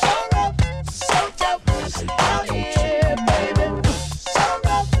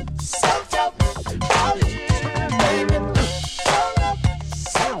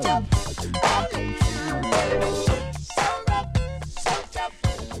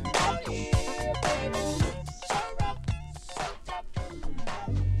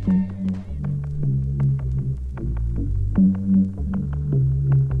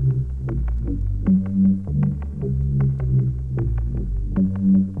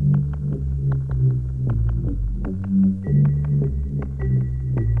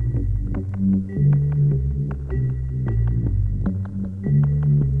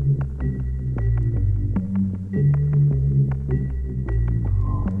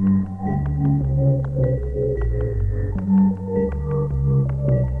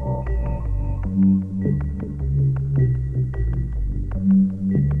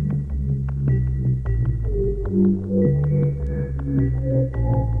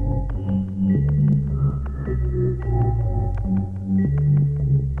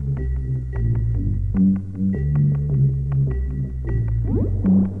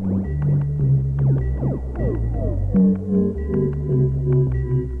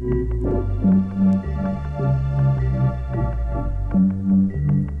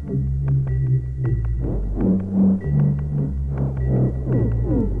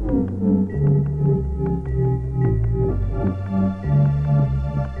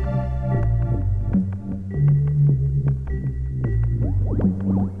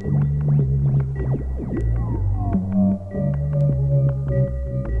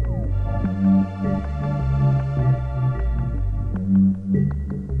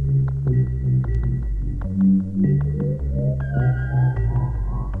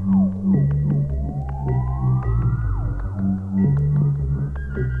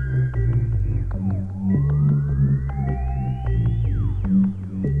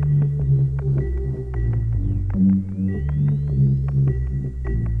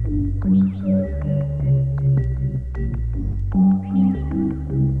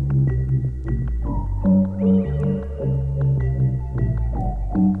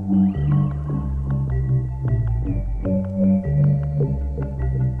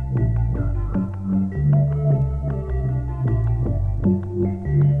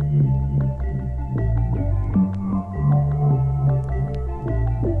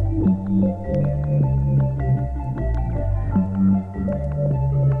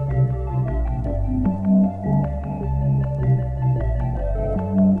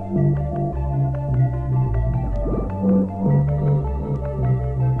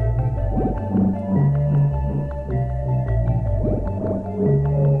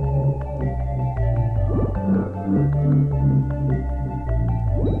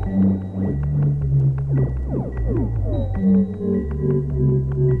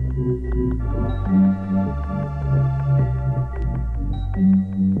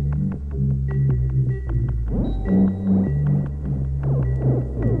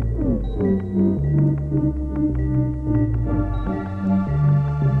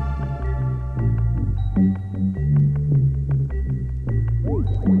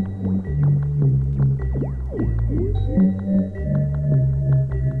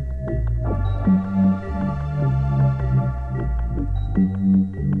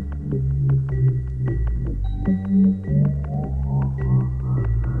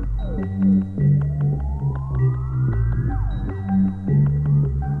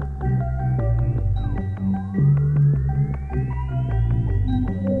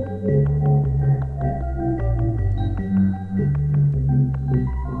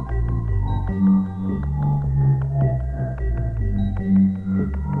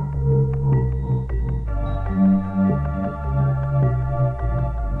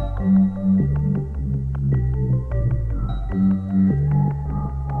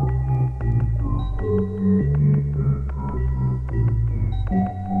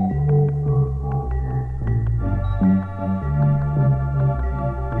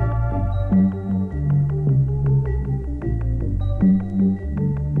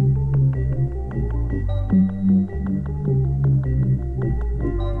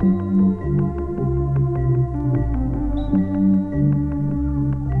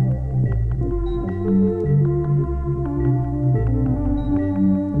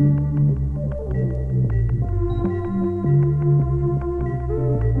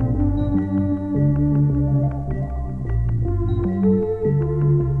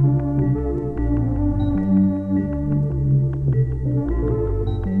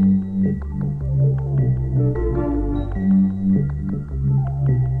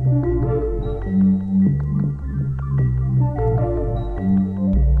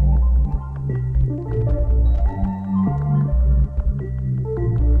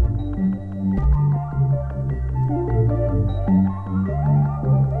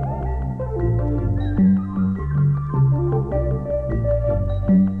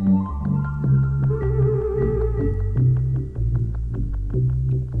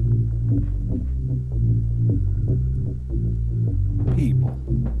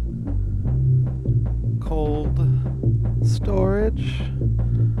 Cold storage.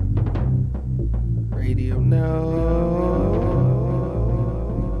 Radio no.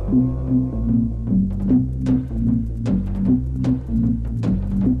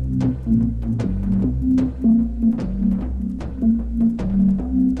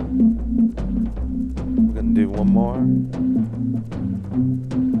 We're gonna do one more.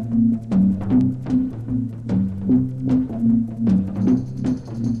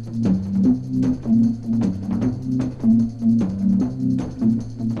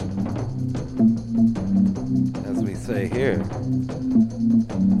 As we say here,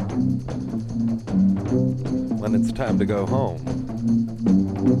 when it's time to go home.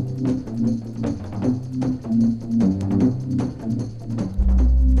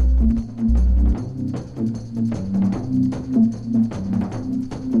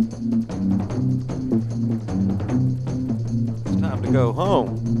 It's time to go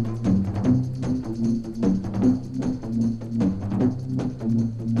home.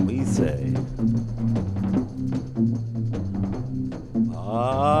 We say,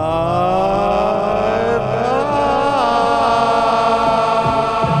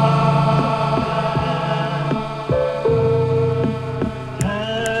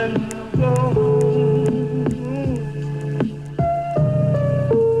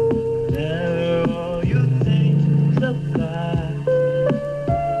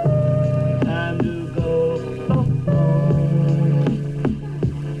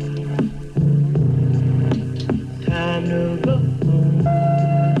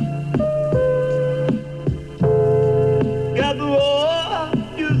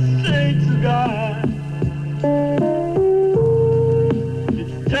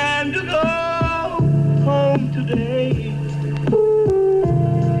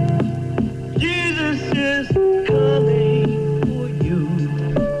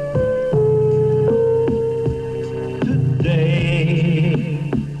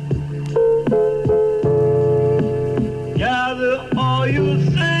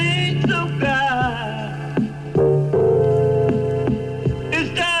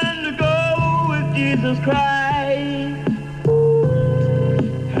 Jesus Christ,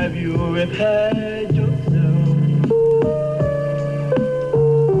 have you repaired